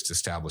case to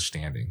establish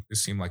standing.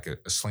 This seemed like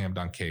a slam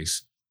dunk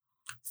case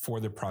for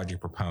the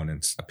project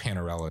proponents,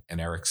 Panarella and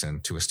Erickson,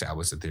 to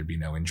establish that there'd be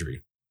no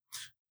injury.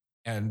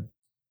 And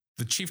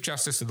the Chief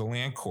Justice of the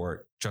Land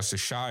Court, Justice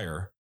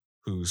Shire,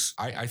 who's,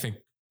 I think,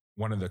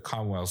 one of the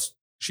Commonwealth's,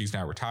 she's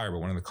now retired,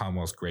 but one of the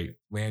Commonwealth's great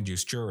land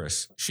use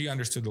jurists, she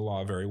understood the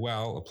law very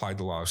well, applied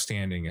the law of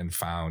standing, and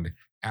found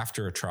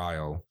after a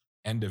trial,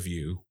 end of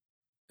view.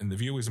 And the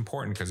view was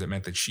important because it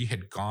meant that she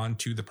had gone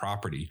to the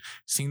property,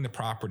 seen the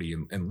property,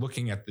 and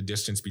looking at the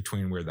distance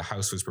between where the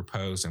house was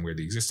proposed and where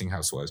the existing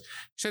house was.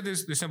 She said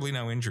there's simply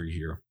no injury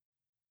here.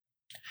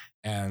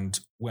 And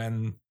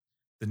when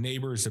the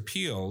neighbors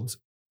appealed,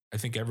 I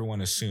think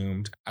everyone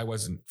assumed, I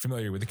wasn't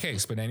familiar with the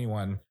case, but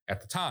anyone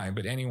at the time,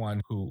 but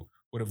anyone who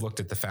would have looked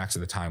at the facts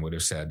of the time would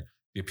have said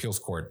the appeals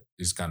court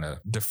is going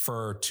to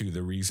defer to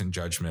the reasoned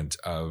judgment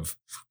of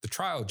the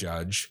trial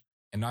judge.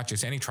 And not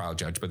just any trial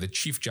judge, but the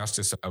Chief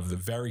Justice of the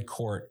very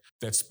court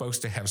that's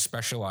supposed to have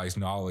specialized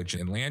knowledge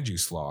in land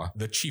use law.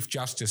 The Chief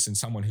Justice, and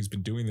someone who's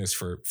been doing this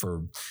for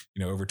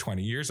over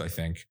 20 years, I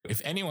think.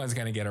 If anyone's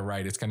going to get it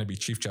right, it's going to be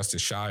Chief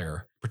Justice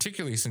Shire,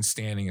 particularly since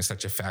standing is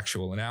such a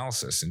factual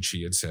analysis. And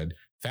she had said,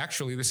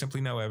 factually, there's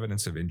simply no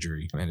evidence of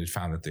injury, and had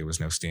found that there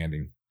was no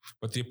standing.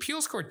 What the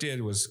appeals court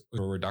did was a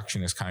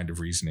reductionist kind of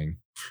reasoning,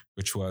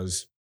 which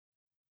was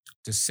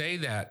to say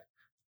that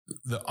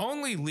the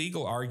only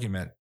legal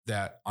argument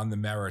that on the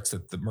merits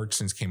that the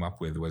Murchisons came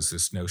up with was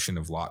this notion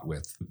of lot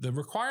width. The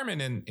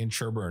requirement in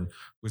Sherburne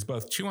was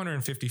both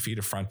 250 feet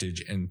of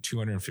frontage and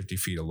 250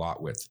 feet of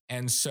lot width.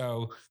 And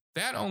so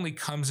that only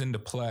comes into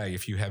play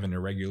if you have an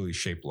irregularly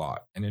shaped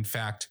lot. And in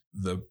fact,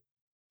 the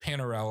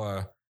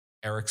Panarella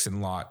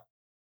Erickson lot,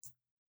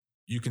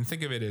 you can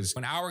think of it as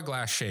an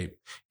hourglass shape.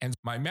 And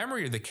my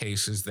memory of the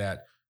case is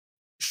that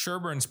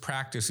Sherburne's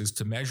practice is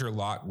to measure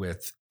lot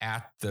width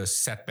at the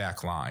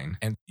setback line.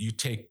 And you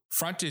take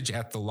frontage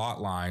at the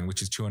lot line,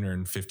 which is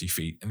 250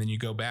 feet, and then you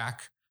go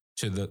back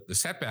to the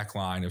setback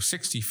line of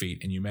 60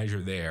 feet and you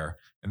measure there.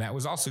 And that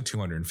was also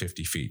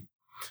 250 feet.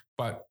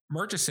 But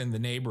Murchison, the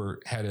neighbor,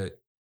 had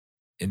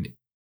a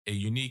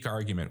unique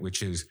argument,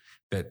 which is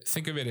that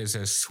think of it as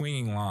a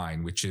swinging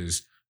line, which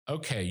is,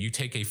 okay, you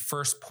take a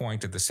first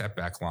point at the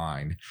setback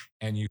line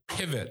and you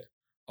pivot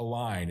a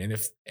line. And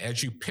if,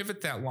 as you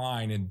pivot that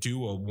line and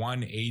do a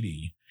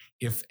 180,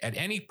 if at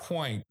any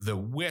point the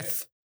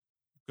width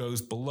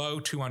goes below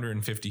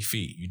 250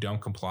 feet, you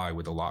don't comply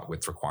with the lot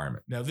width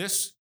requirement. Now,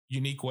 this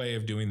unique way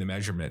of doing the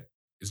measurement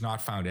is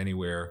not found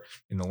anywhere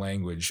in the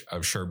language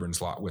of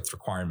Sherburne's lot width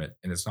requirement.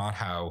 And it's not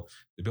how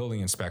the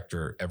building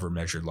inspector ever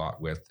measured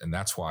lot width. And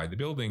that's why the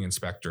building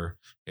inspector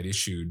had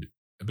issued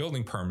a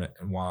building permit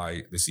and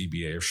why the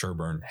ZBA of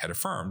Sherburne had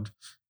affirmed.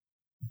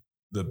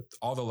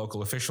 All the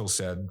local officials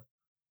said,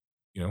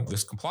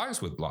 this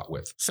complies with lot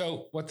width.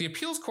 So what the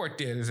appeals court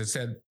did is it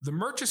said the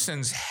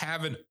Murchisons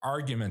have an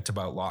argument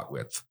about lot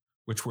width,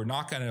 which we're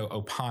not going to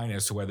opine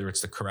as to whether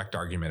it's the correct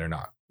argument or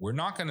not. We're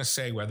not going to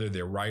say whether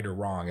they're right or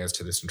wrong as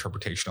to this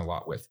interpretation of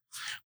lot width.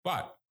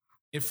 But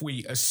if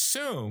we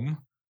assume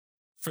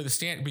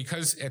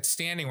because at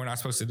standing, we're not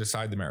supposed to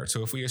decide the merits.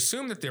 So if we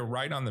assume that they're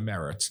right on the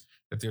merits,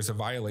 that there's a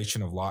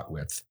violation of lot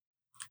width,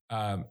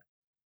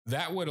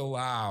 that would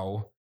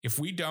allow, if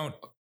we don't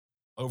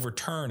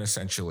overturn,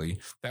 essentially,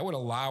 that would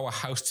allow a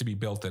house to be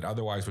built that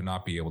otherwise would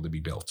not be able to be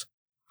built.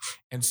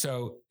 And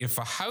so if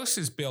a house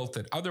is built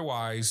that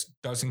otherwise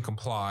doesn't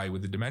comply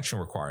with the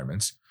dimensional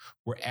requirements,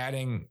 we're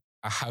adding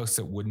a house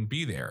that wouldn't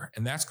be there.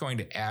 And that's going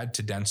to add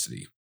to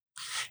density.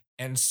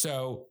 And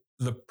so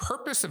the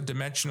purpose of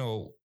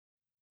dimensional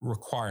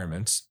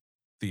requirements,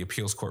 the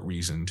appeals court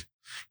reasoned,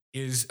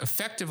 is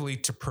effectively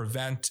to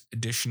prevent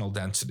additional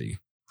density.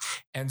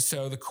 And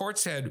so the court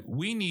said,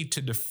 we need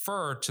to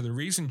defer to the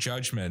reasoned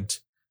judgment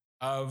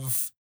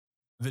of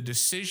the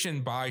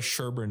decision by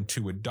Sherburne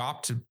to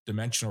adopt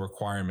dimensional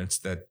requirements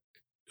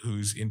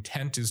whose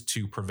intent is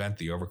to prevent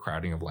the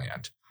overcrowding of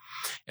land.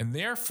 And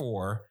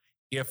therefore,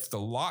 if the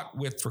lot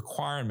width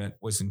requirement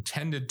was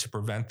intended to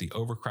prevent the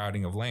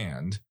overcrowding of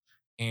land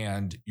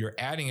and you're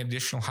adding an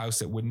additional house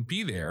that wouldn't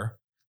be there,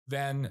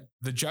 then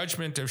the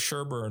judgment of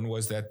Sherburne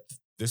was that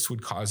this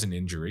would cause an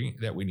injury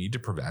that we need to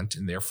prevent,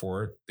 and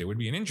therefore there would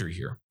be an injury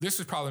here.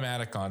 This is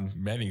problematic on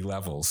many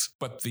levels,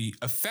 but the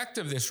effect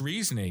of this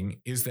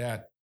reasoning is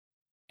that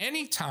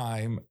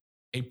anytime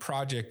a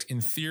project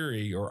in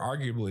theory or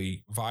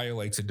arguably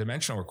violates a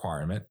dimensional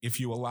requirement, if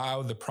you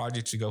allow the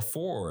project to go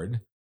forward,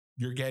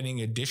 you're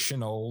getting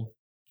additional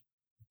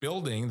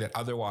building that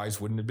otherwise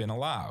wouldn't have been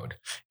allowed.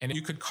 And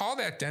you could call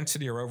that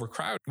density or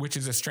overcrowding, which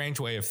is a strange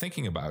way of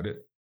thinking about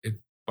it.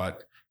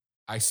 But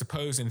I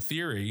suppose in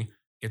theory,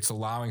 it's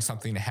allowing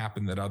something to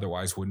happen that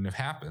otherwise wouldn't have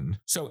happened.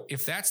 So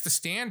if that's the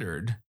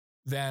standard,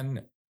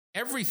 then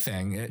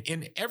everything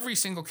in every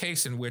single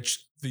case in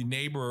which the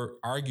neighbor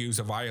argues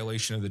a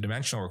violation of the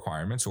dimensional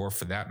requirements, or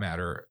for that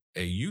matter,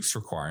 a use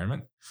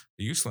requirement,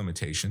 a use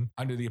limitation,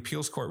 under the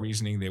appeals court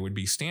reasoning, they would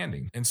be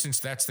standing. And since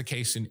that's the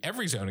case in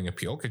every zoning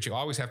appeal, because you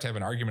always have to have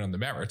an argument on the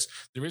merits,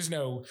 there is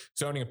no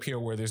zoning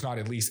appeal where there's not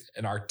at least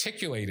an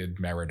articulated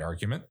merit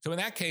argument. So in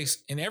that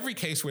case, in every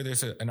case where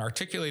there's an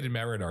articulated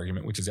merit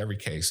argument, which is every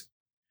case,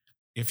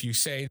 if you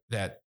say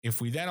that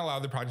if we then allow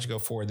the project to go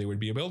forward, there would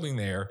be a building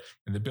there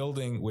and the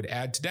building would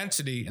add to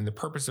density, and the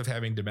purpose of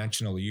having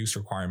dimensional use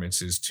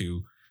requirements is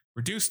to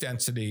reduce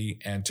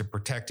density and to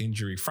protect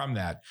injury from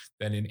that,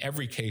 then in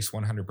every case,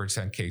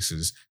 100%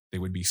 cases, they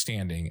would be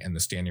standing and the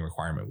standing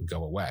requirement would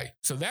go away.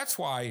 So that's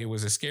why it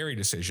was a scary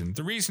decision.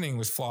 The reasoning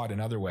was flawed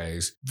in other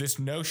ways. This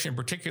notion,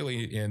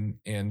 particularly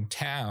in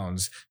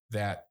towns,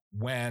 that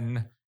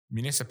when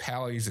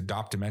municipalities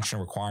adopt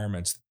dimensional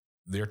requirements,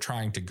 they're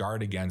trying to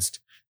guard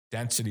against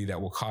density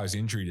that will cause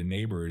injury to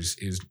neighbors,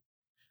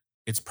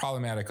 it's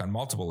problematic on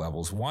multiple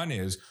levels. One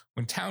is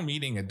when town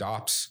meeting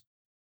adopts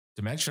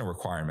dimensional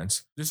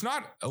requirements, there's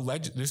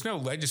no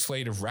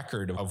legislative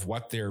record of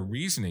what their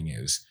reasoning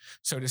is.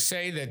 So to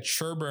say that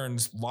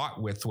Sherburne's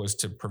lot width was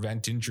to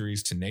prevent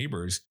injuries to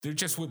neighbors,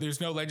 there's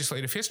no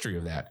legislative history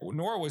of that,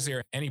 nor was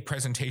there any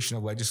presentation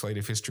of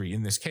legislative history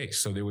in this case.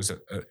 So there was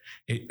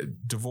a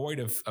devoid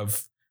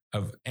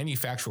of any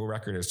factual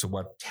record as to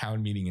what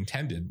town meeting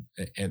intended,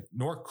 and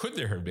nor could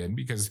there have been,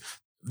 because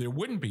there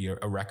wouldn't be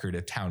a record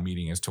at town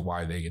meeting as to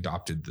why they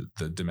adopted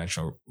the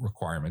dimensional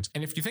requirements.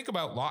 And if you think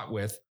about lot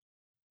width,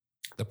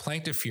 the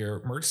plaintiff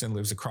here, Murchison,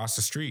 lives across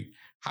the street.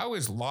 How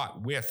is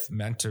lot width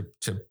meant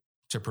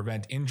to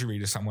prevent injury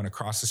to someone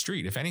across the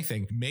street? If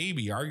anything,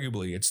 maybe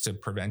arguably it's to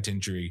prevent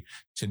injury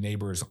to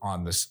neighbors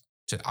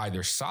to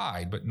either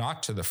side, but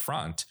not to the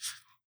front.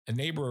 A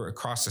neighbor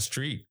across the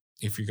street,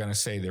 if you're going to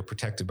say they're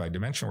protected by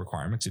dimensional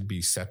requirements, it'd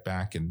be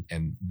setback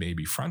and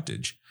maybe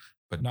frontage,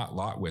 but not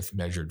lot width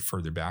measured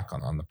further back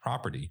on the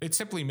property. It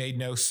simply made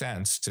no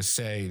sense to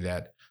say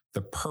that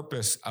the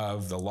purpose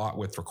of the lot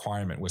width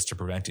requirement was to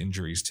prevent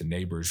injuries to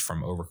neighbors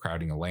from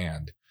overcrowding a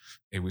land.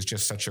 It was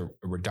just such a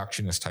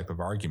reductionist type of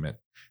argument.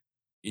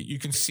 You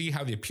can see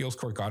how the appeals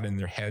court got in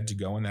their head to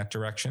go in that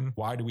direction.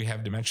 Why do we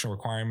have dimensional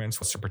requirements?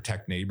 What's to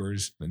protect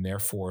neighbors? And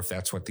therefore, if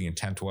that's what the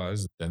intent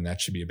was, then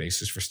that should be a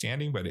basis for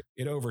standing. But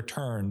it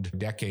overturned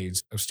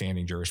decades of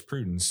standing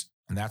jurisprudence.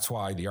 And that's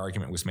why the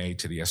argument was made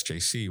to the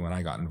SJC when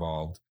I got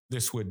involved.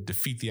 This would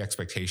defeat the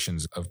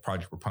expectations of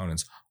project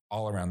proponents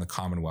all around the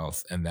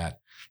Commonwealth, and that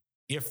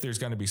if there's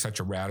going to be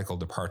such a radical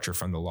departure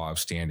from the law of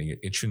standing,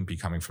 it shouldn't be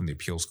coming from the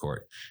appeals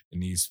court. It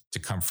needs to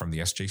come from the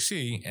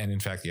SJC. And in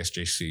fact, the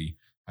SJC,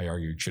 I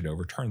argue, should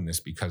overturn this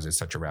because it's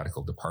such a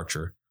radical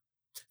departure.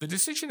 The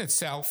decision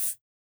itself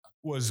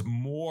was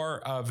more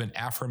of an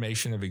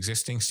affirmation of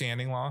existing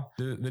standing law.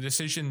 The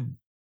decision,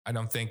 I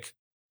don't think,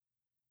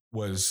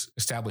 was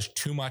established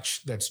too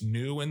much that's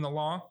new in the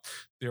law.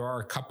 There are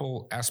a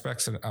couple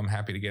aspects that I'm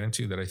happy to get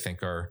into that I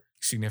think are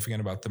significant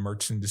about the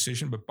Murchison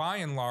decision, but by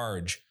and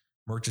large,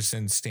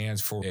 Murchison stands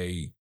for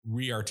a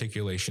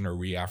rearticulation or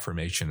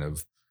reaffirmation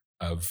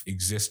of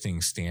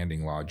existing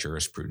standing law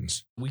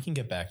jurisprudence. We can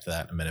get back to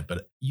that in a minute,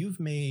 but you've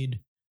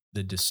made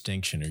the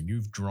distinction, or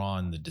you've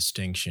drawn the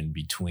distinction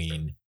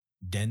between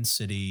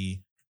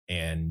density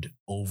and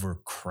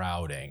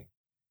overcrowding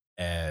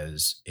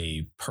as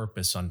a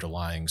purpose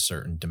underlying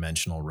certain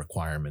dimensional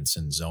requirements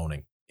in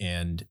zoning.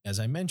 And as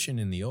I mentioned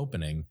in the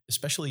opening,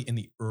 especially in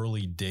the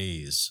early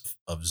days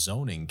of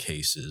zoning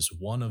cases,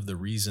 one of the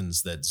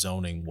reasons that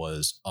zoning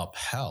was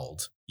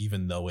upheld,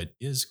 even though it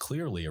is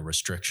clearly a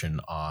restriction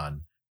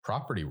on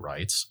property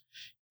rights,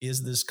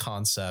 is this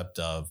concept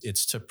of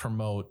it's to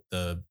promote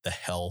the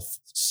health,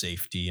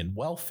 safety, and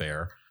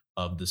welfare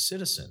of the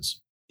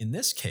citizens. In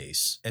this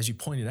case, as you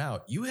pointed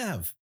out, you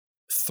have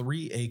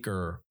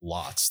 3-acre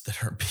lots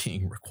that are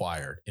being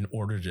required in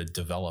order to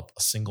develop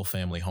a single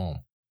family home.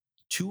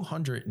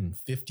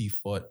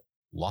 250-foot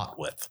lot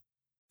width.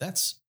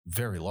 That's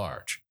very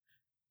large.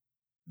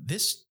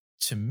 This,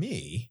 to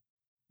me,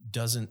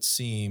 doesn't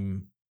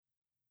seem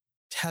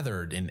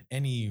tethered in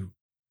any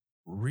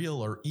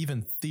real or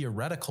even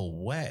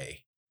theoretical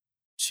way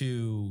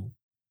to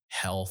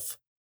health,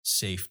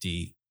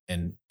 safety,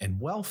 and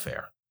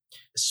welfare,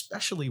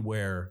 especially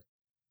where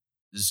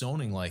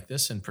zoning like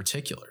this in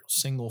particular,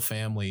 single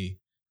family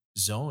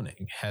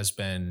zoning, has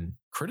been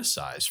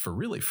criticized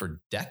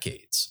for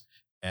decades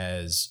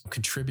as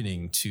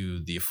contributing to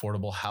the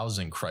affordable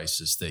housing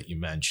crisis that you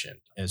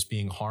mentioned, as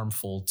being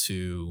harmful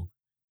to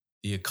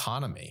the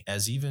economy,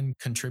 as even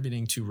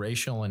contributing to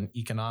racial and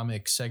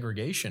economic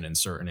segregation in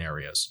certain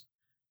areas.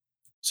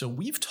 So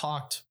we've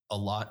talked a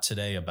lot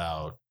today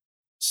about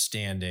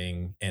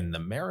standing and the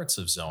merits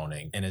of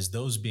zoning, and as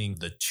those being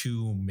the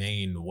two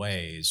main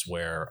ways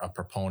where a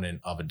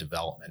proponent of a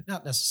development,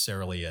 not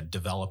necessarily a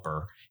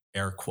developer,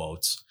 air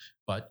quotes,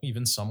 but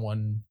even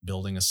someone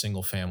building a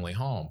single family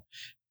home,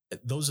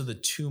 those are the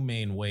two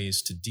main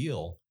ways to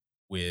deal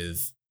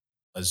with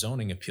a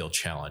zoning appeal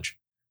challenge.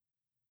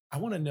 I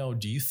want to know,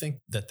 do you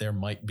think that there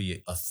might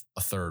be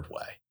a third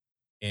way?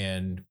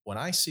 And when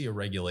I see a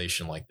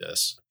regulation like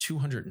this,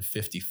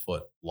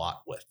 250-foot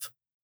lot width,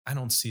 I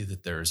don't see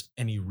that there's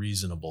any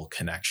reasonable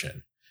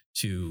connection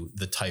to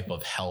the type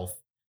of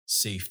health,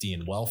 safety,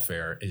 and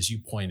welfare, as you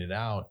pointed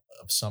out,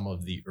 of some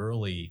of the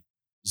early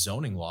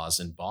zoning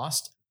laws in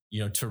Boston,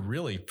 to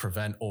really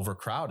prevent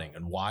overcrowding.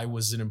 And why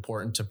was it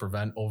important to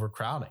prevent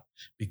overcrowding?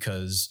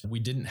 Because we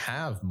didn't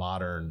have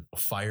modern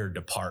fire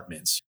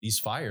departments. These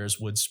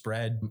fires would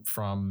spread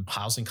from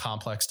housing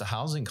complex to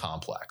housing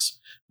complex.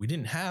 We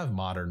didn't have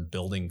modern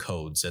building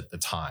codes at the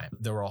time.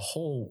 There were a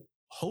whole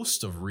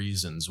host of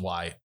reasons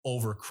why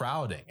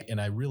overcrowding, and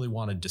I really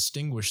want to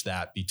distinguish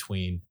that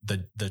between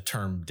the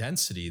term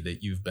density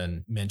that you've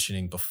been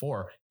mentioning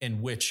before,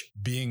 in which,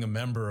 being a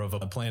member of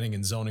a planning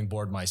and zoning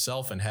board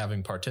myself and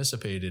having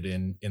participated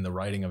in the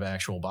writing of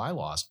actual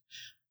bylaws,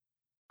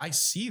 I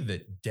see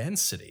that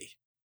density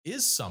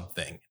is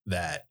something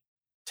that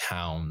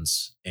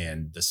towns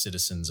and the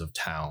citizens of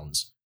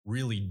towns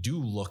really do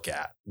look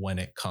at when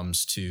it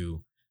comes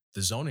to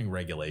the zoning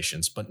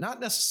regulations, but not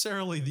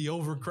necessarily the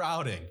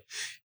overcrowding.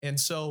 And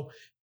so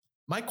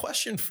my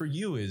question for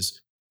you is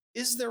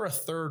there a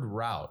third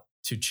route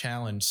to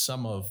challenge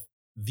some of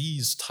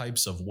these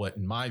types of what,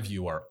 in my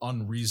view, are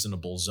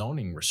unreasonable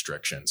zoning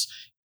restrictions?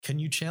 Can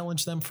you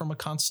challenge them from a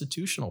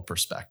constitutional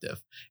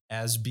perspective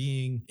as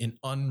being an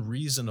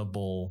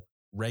unreasonable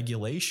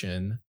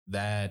regulation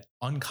that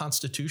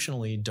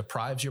unconstitutionally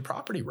deprives your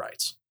property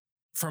rights?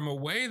 From a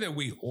way that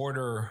we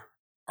order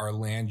our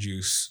land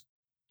use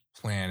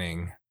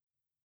planning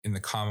in the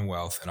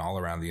Commonwealth and all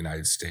around the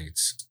United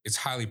States, it's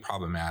highly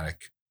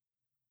problematic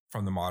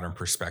from the modern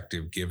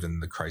perspective, given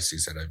the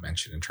crises that I've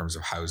mentioned in terms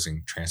of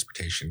housing,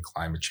 transportation,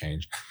 climate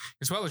change,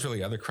 as well as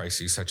really other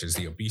crises such as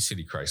the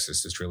obesity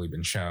crisis. It's really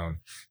been shown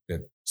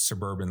that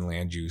suburban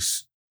land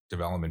use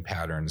development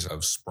patterns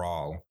of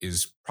sprawl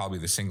is probably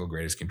the single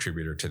greatest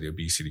contributor to the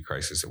obesity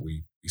crisis that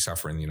we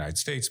suffer in the United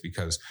States,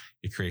 because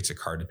it creates a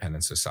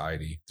car-dependent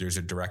society. There's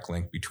a direct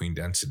link between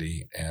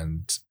density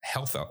and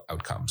health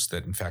outcomes,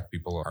 that in fact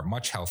people are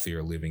much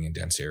healthier living in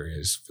dense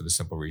areas for the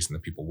simple reason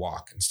that people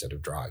walk instead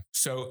of drive.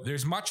 So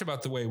there's much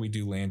about the way we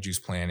do land use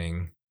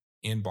planning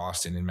in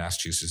Boston, in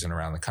Massachusetts, and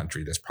around the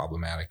country that's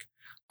problematic.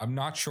 I'm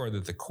not sure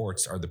that the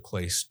courts are the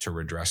place to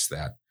redress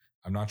that.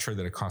 I'm not sure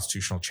that a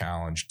constitutional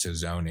challenge to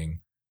zoning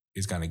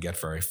is going to get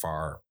very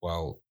far.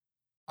 Well,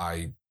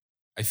 I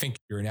think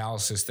your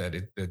analysis that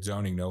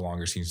zoning no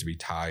longer seems to be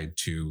tied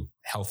to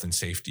health and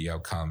safety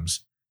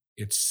outcomes.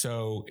 It's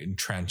so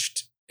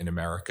entrenched in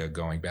America,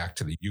 going back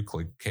to the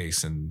Euclid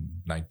case in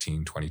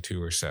 1922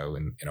 or so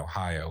in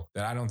Ohio,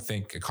 that I don't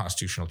think a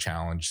constitutional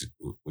challenge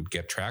would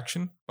get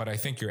traction. But I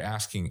think you're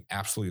asking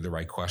absolutely the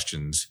right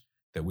questions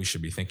that we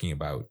should be thinking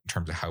about in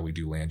terms of how we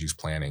do land use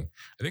planning.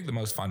 I think the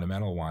most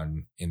fundamental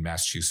one in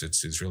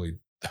Massachusetts is really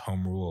the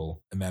Home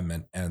Rule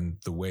Amendment and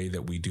the way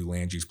that we do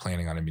land use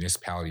planning on a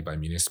municipality by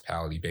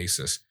municipality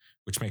basis,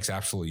 which makes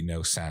absolutely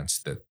no sense.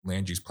 That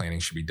land use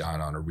planning should be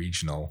done on a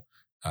regional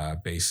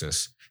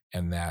basis,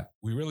 and that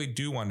we really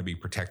do want to be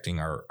protecting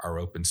our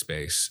open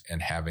space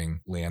and having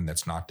land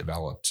that's not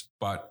developed.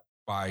 But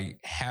by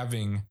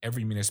having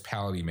every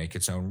municipality make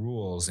its own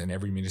rules and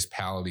every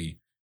municipality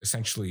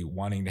essentially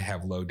wanting to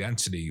have low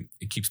density,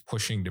 it keeps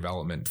pushing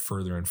development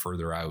further and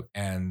further out.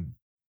 And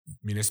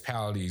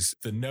municipalities,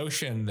 the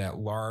notion that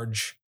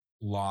large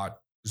lot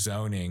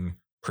zoning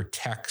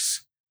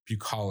protects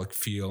bucolic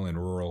feel and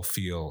rural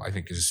feel, I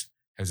think has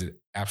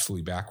it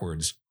absolutely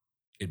backwards.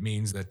 It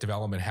means that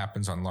development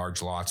happens on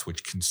large lots,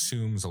 which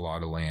consumes a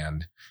lot of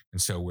land.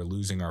 And so we're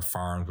losing our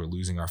farms, we're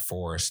losing our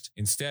forest.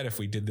 Instead, if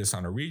we did this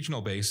on a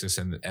regional basis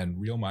and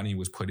real money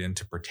was put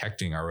into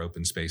protecting our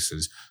open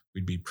spaces,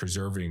 we'd be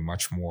preserving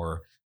much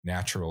more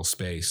natural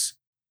space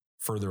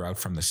further out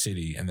from the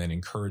city, and then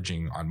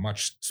encouraging on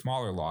much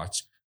smaller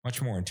lots,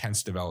 much more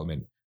intense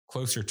development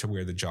closer to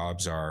where the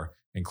jobs are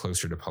and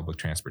closer to public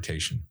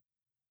transportation.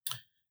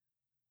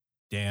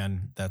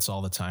 Dan, that's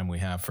all the time we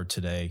have for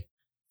today.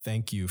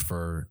 Thank you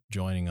for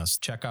joining us.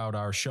 Check out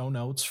our show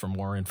notes for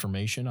more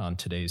information on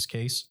today's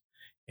case.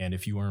 And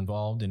if you were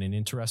involved in an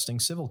interesting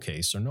civil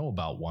case or know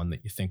about one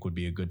that you think would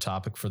be a good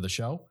topic for the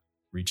show,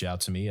 reach out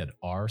to me at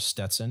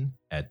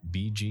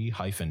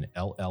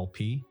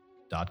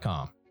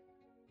rstetson@bg-llp.com.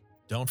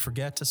 Don't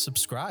forget to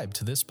subscribe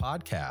to this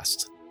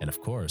podcast. And of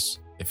course,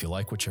 if you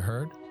like what you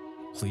heard,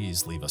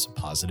 please leave us a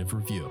positive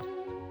review.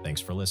 Thanks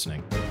for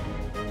listening.